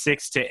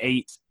 6 to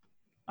 8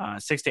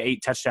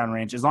 touchdown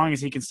range. As long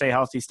as he can stay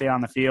healthy, stay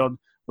on the field,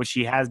 which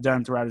he has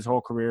done throughout his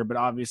whole career. But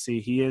obviously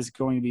he is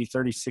going to be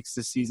 36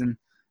 this season,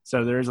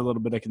 so there is a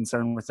little bit of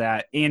concern with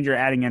that. And you're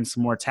adding in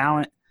some more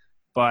talent,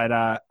 but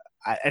I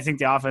think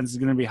the offense is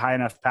going to be high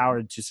enough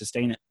powered to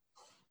sustain it.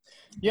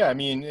 Yeah, I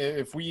mean,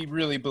 if we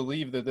really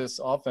believe that this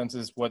offense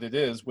is what it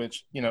is,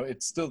 which,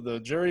 it's still, the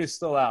jury is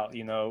still out,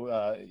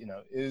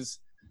 is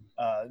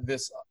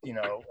this,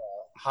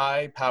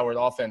 high-powered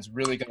offense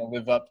really going to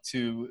live up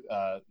to,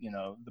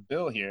 the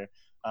bill here?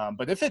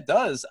 But if it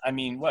does, I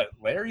mean,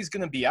 Larry's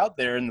going to be out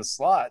there in the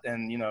slot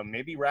and,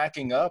 maybe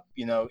racking up,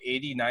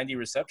 80, 90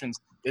 receptions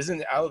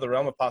isn't out of the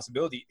realm of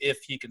possibility if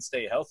he can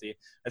stay healthy.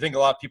 I think a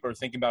lot of people are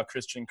thinking about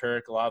Christian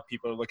Kirk. A lot of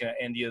people are looking at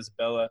Andy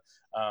Isabella.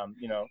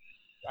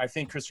 I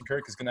think Christian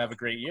Kirk is going to have a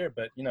great year,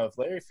 but, if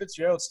Larry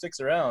Fitzgerald sticks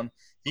around,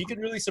 he could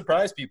really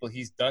surprise people.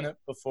 He's done it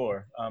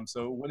before,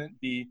 so it wouldn't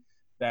be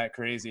that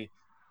crazy.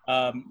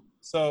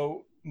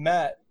 So,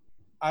 Matt,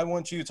 I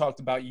want you to talk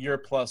about your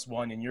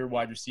 +1 and your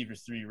wide receiver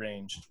 3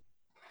 range.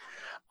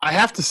 I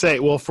have to say,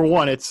 well, for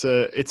one, it's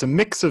a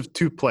mix of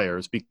two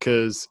players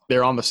because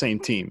they're on the same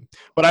team.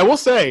 But I will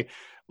say,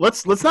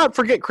 let's not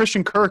forget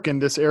Christian Kirk in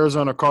this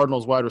Arizona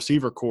Cardinals wide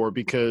receiver core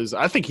because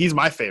I think he's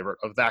my favorite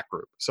of that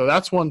group. So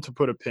that's one to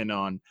put a pin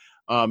on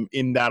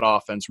in that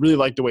offense. Really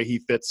like the way he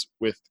fits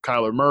with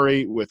Kyler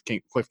Murray, with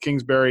Cliff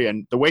Kingsbury,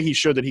 and the way he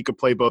showed that he could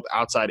play both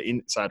outside,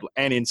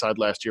 inside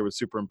last year was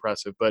super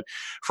impressive. But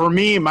for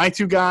me, my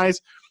two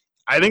guys,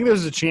 I think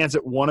there's a chance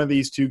that one of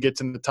these two gets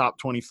in the top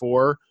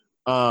 24.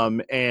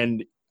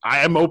 And I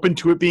am open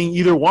to it being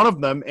either one of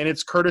them, and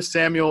it's Curtis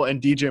Samuel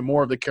and DJ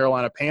Moore of the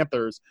Carolina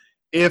Panthers.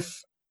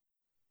 If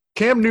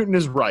Cam Newton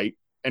is right,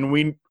 and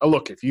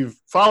if you've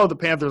followed the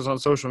Panthers on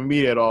social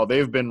media at all,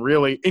 they've been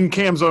really, in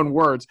Cam's own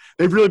words,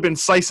 they've really been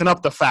slicing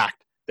up the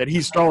fact that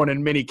he's throwing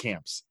in mini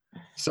camps.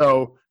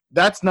 So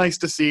that's nice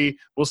to see.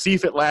 We'll see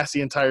if it lasts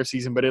the entire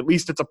season, but at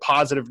least it's a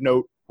positive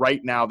note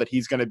right now that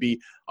he's going to be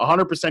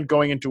 100%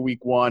 going into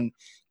week 1,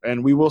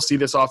 and we will see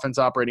this offense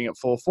operating at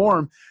full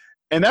form.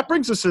 And that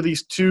brings us to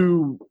these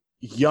two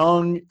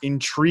young,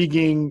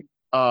 intriguing,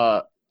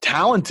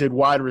 talented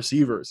wide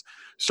receivers,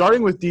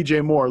 starting with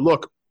DJ Moore.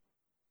 Look,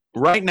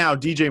 right now,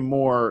 DJ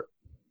Moore,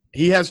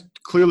 he has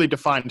clearly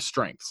defined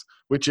strengths,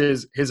 which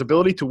is his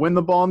ability to win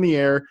the ball in the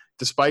air,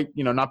 despite,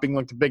 not being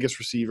like the biggest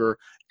receiver,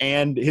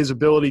 and his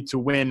ability to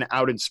win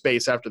out in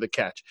space after the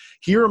catch.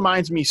 He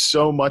reminds me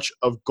so much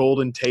of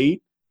Golden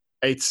Tate.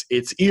 It's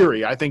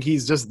eerie. I think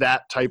he's just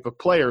that type of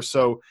player.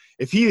 So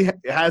if he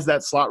has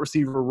that slot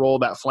receiver role,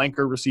 that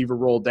flanker receiver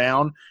role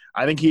down,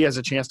 I think he has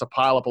a chance to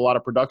pile up a lot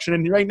of production.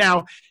 And right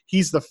now,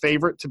 he's the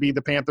favorite to be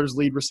the Panthers'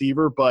 lead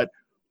receiver, but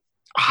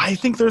I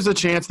think there's a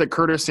chance that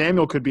Curtis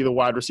Samuel could be the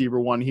wide receiver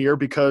 1 here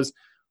because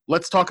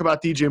let's talk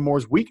about DJ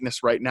Moore's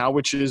weakness right now,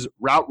 which is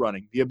route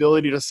running, the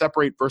ability to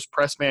separate versus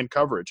press man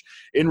coverage.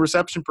 In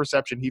reception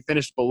perception, he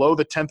finished below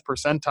the 10th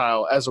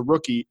percentile as a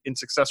rookie in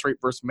success rate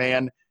versus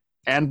man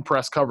and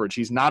press coverage.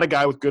 He's not a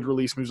guy with good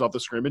release moves off the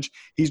scrimmage.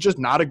 He's just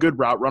not a good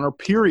route runner,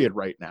 period,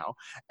 right now.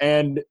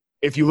 And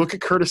if you look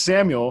at Curtis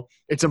Samuel,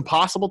 it's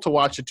impossible to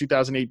watch the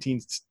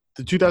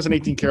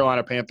 2018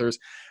 Carolina Panthers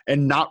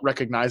and not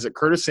recognize that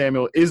Curtis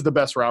Samuel is the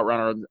best route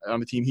runner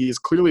on the team. He is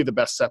clearly the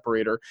best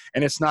separator,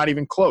 and it's not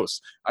even close.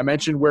 I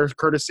mentioned where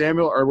Curtis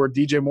Samuel or where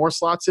DJ Moore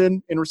slots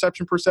in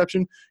reception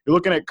perception. You're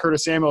looking at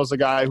Curtis Samuel as a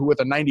guy who with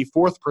a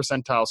 94th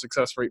percentile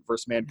success rate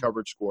versus man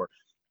coverage score.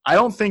 I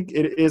don't think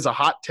it is a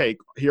hot take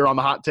here on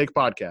the Hot Take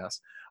podcast.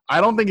 I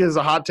don't think it is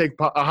a hot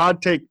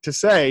take to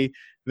say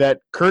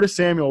that Curtis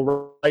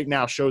Samuel right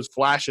now shows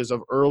flashes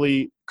of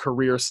early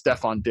career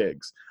Stephon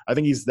Diggs. I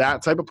think he's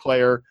that type of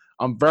player.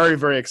 I'm very,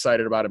 very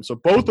excited about him. So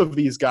both of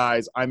these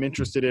guys I'm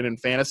interested in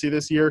fantasy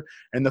this year,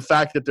 and the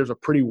fact that there's a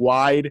pretty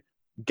wide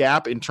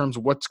gap in terms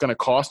of what's going to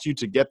cost you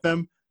to get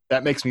them,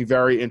 that makes me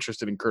very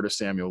interested in Curtis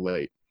Samuel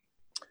late.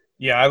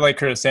 Yeah, I like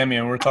Curtis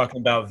Samuel. We're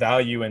talking about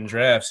value in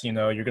drafts. You're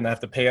going to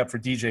have to pay up for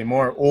DJ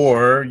Moore,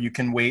 or you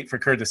can wait for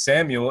Curtis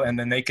Samuel, and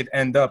then they could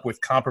end up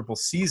with comparable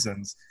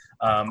seasons.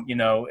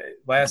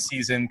 Last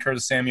season,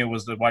 Curtis Samuel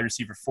was the wide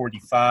receiver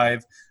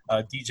 45,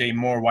 DJ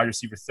Moore, wide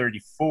receiver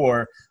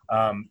 34.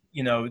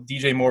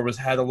 DJ Moore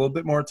had a little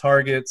bit more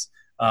targets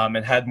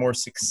and had more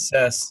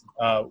success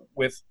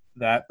with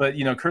that. But,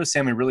 Curtis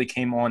Samuel really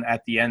came on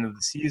at the end of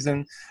the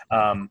season.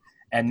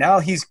 And now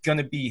he's going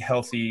to be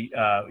healthy.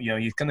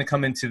 He's going to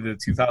come into the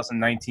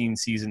 2019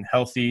 season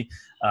healthy.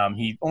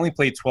 He only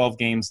played 12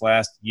 games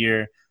last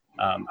year.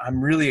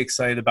 I'm really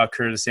excited about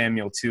Curtis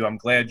Samuel, too. I'm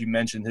glad you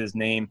mentioned his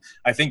name.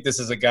 I think this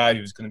is a guy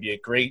who's going to be a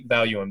great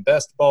value in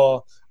best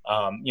ball.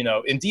 In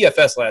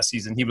DFS last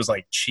season, he was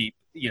like cheap,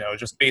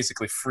 just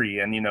basically free.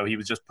 And, he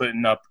was just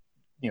putting up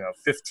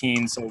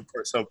 15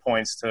 or so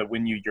points to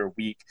win you your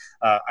week.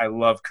 I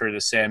love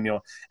Curtis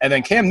Samuel. And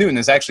then Cam Newton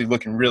is actually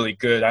looking really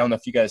good. I don't know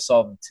if you guys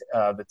saw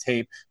the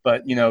tape,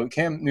 but,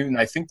 Cam Newton,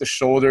 I think the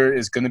shoulder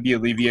is going to be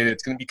alleviated.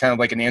 It's going to be kind of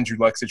like an Andrew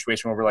Luck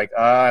situation where we're like,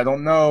 I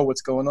don't know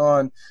what's going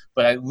on.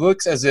 But it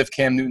looks as if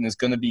Cam Newton is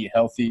going to be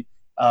healthy.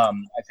 I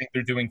think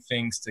they're doing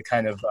things to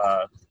kind of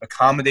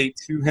accommodate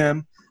to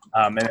him.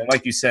 And then,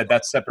 like you said,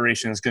 that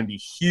separation is going to be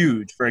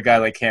huge for a guy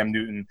like Cam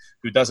Newton,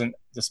 who doesn't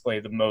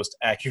display the most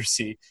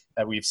accuracy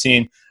that we've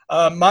seen.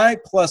 My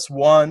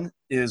 +1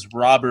 is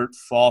Robert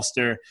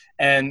Foster.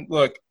 And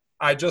look,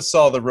 I just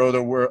saw the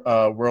Roto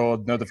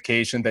World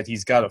notification that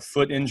he's got a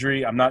foot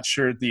injury. I'm not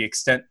sure the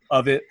extent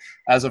of it.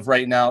 As of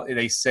right now,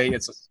 they say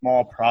it's a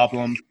small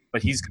problem,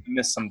 but he's going to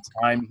miss some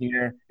time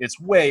here. It's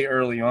way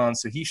early on,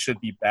 so he should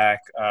be back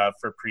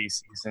for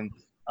preseason.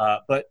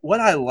 But what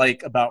I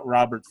like about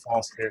Robert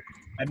Foster,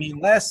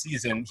 last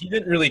season, he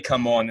didn't really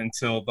come on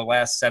until the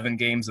last 7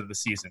 games of the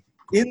season.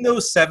 In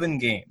those 7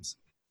 games,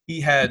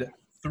 he had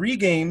 3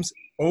 games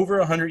over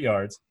 100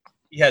 yards.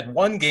 He had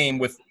 1 game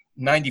with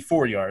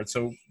 94 yards,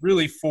 so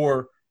really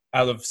 4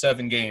 out of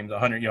 7 games,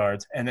 100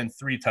 yards, and then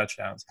 3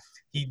 touchdowns.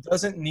 He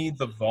doesn't need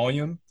the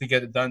volume to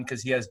get it done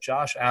because he has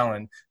Josh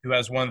Allen, who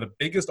has one of the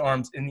biggest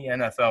arms in the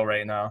NFL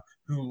right now,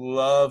 who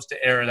loves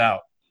to air it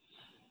out.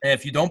 And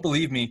if you don't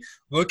believe me,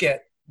 look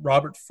at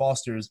Robert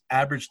Foster's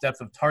average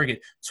depth of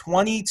target,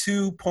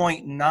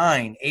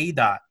 22.9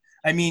 ADOT.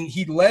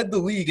 He led the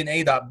league in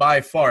ADOT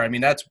by far.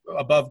 That's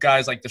above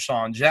guys like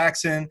Deshaun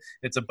Jackson.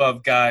 It's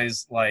above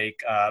guys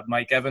like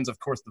Mike Evans. Of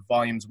course, the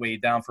volume's way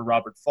down for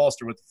Robert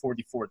Foster with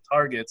 44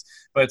 targets,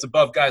 but it's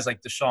above guys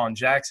like Deshaun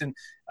Jackson,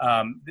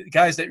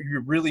 guys that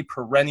are really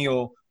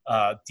perennial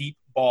deep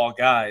ball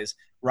guys.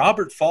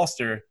 Robert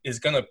Foster is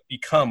going to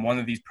become one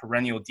of these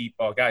perennial deep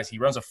ball guys. He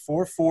runs a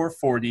 4.4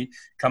 40,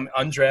 come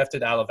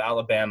undrafted out of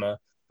Alabama,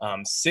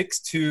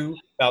 6'2",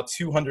 about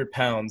 200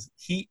 pounds.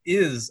 He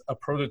is a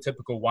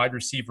prototypical wide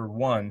receiver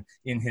 1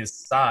 in his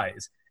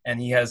size,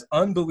 and he has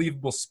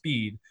unbelievable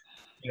speed.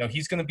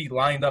 He's going to be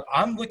lined up.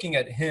 I'm looking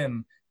at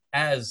him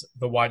as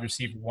the wide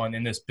receiver 1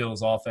 in this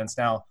Bills offense.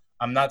 Now,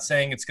 I'm not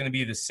saying it's going to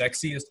be the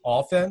sexiest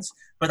offense,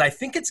 but I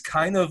think it's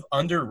kind of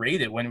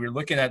underrated when we're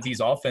looking at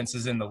these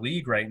offenses in the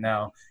league right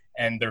now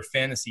and their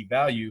fantasy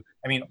value.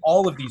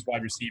 All of these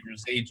wide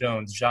receivers, Zay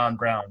Jones, John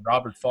Brown,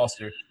 Robert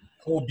Foster,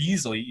 Cole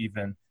Beasley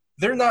even,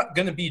 they're not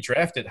going to be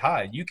drafted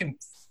high. You can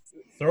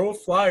throw a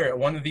flyer at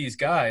one of these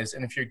guys,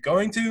 and if you're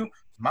going to,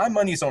 my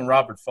money's on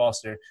Robert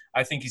Foster.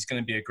 I think he's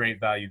going to be a great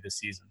value this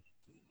season.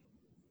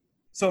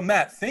 So,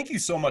 Matt, thank you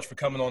so much for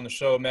coming on the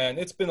show, man.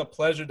 It's been a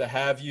pleasure to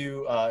have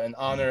you, an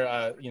honor.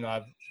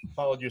 I've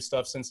followed your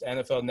stuff since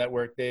NFL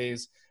Network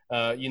days.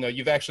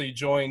 You've actually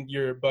joined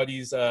your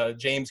buddies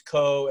James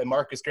Coe and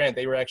Marcus Grant.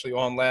 They were actually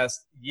on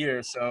last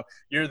year, so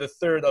you're the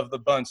third of the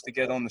bunch to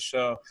get on the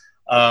show.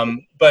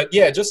 But,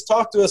 yeah, just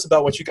talk to us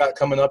about what you got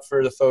coming up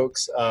for the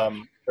folks,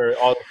 for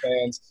all the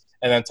fans,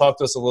 and then talk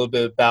to us a little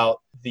bit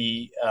about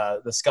the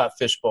Scott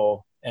Fish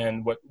Bowl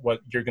and what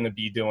you're going to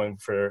be doing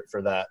for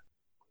that.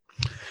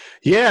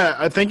 Yeah,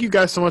 I thank you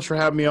guys so much for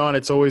having me on.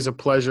 It's always a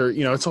pleasure.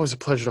 It's always a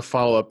pleasure to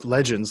follow up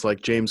legends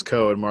like James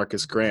Coe and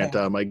Marcus Grant,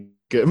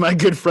 my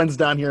good friends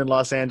down here in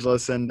Los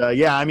Angeles. And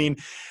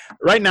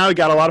right now we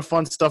got a lot of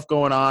fun stuff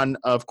going on,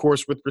 of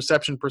course, with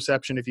Reception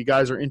Perception. If you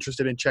guys are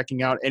interested in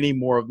checking out any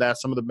more of that,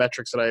 some of the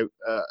metrics that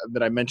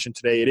I mentioned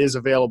today, it is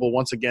available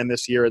once again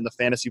this year in the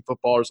Fantasy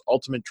Footballers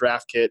Ultimate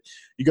Draft Kit.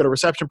 You go to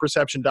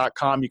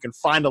receptionperception.com. You can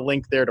find a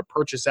link there to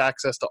purchase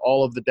access to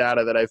all of the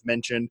data that I've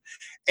mentioned.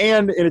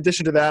 And in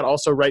addition to that,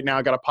 also right now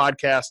I got a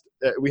podcast.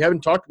 We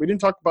didn't talk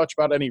much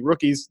about any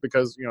rookies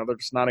because, they're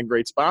just not in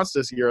great spots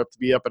this year to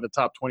be up in the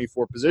top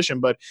 24 position.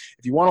 But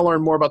if you want to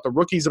learn more about the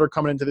rookies that are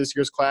coming into this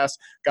year's class,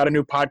 got a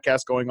new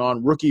podcast going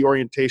on, Rookie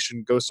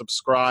Orientation. Go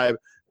subscribe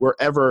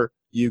wherever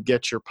you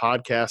get your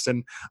podcasts.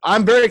 And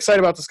I'm very excited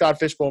about the Scott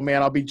Fish Bowl,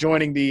 man. I'll be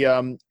joining the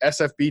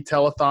SFB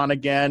Telethon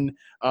again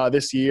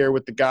this year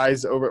with the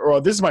guys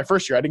this is my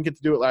first year. I didn't get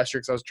to do it last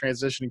year because I was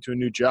transitioning to a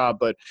new job,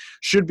 but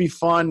should be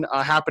fun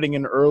happening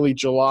in early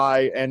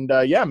July. And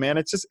man,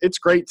 it's a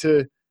great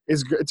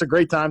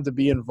time to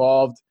be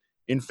involved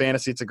in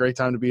fantasy. It's a great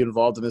time to be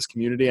involved in this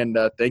community. And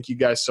thank you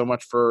guys so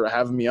much for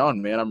having me on,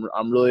 man.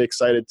 I'm really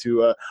excited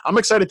to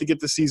get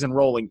the season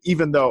rolling,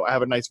 even though I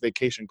have a nice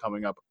vacation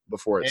coming up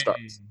before it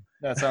starts.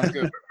 That sounds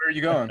good. Where are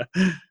you going?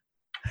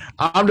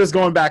 I'm just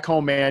going back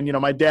home, man.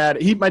 My dad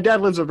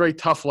lives a very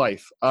tough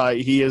life.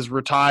 He is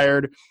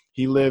retired.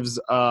 He lives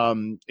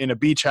in a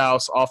beach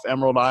house off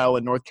Emerald Isle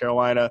in North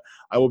Carolina.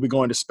 I will be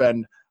going to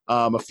spend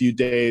a few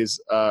days,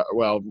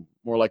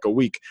 more like a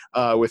week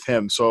with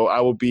him. So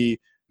I will be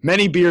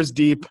many beers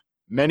deep,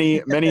 many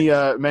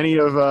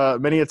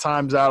a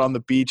times out on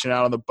the beach and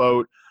out on the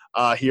boat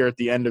here at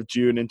the end of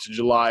June into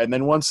July. And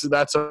then once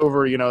that's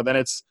over, then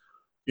it's,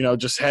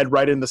 just head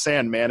right in the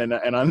sand, man.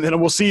 And then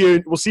we'll see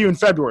you in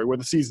February when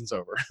the season's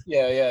over.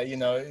 Yeah.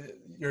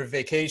 Your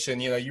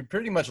vacation, you're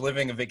pretty much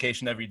living a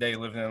vacation every day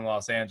living in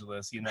Los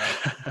Angeles,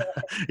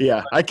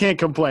 Yeah, I can't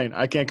complain.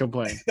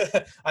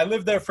 I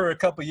lived there for a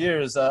couple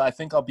years. I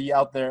think I'll be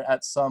out there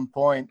at some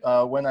point.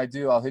 When I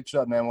do, I'll hit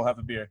you up, man. We'll have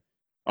a beer.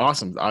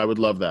 Awesome. I would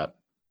love that.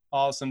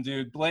 Awesome,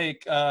 dude.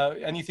 Blake,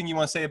 anything you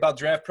want to say about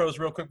Draft Pros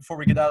real quick before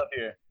we get out of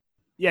here?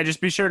 Yeah,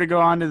 just be sure to go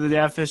on to the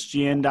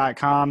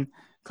FSGN.com,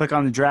 click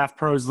on the Draft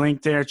Pros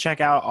link there,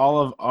 check out all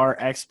of our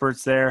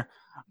experts there.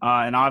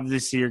 And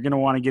obviously, you're going to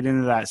want to get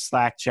into that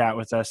Slack chat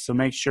with us. So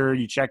make sure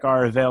you check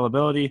our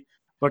availability,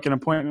 book an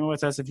appointment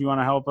with us if you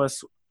want to help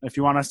us, if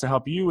you want us to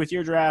help you with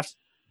your drafts.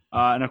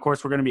 And, of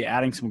course, we're going to be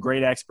adding some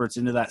great experts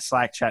into that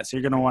Slack chat. So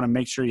you're going to want to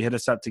make sure you hit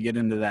us up to get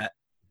into that.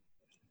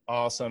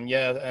 Awesome.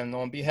 Yeah. And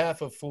on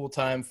behalf of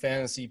Full-Time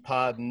Fantasy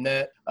Pod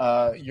Net,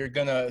 you're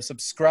going to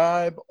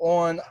subscribe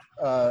on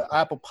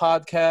Apple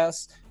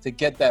Podcasts to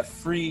get that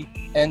free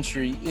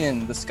entry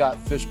in the Scott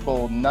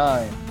Fishbowl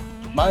 9.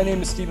 My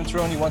name is Stephen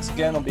Taroni. Once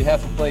again, on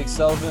behalf of Blake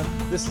Sullivan,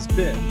 this has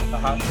been the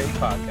Hot Take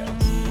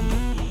Podcast.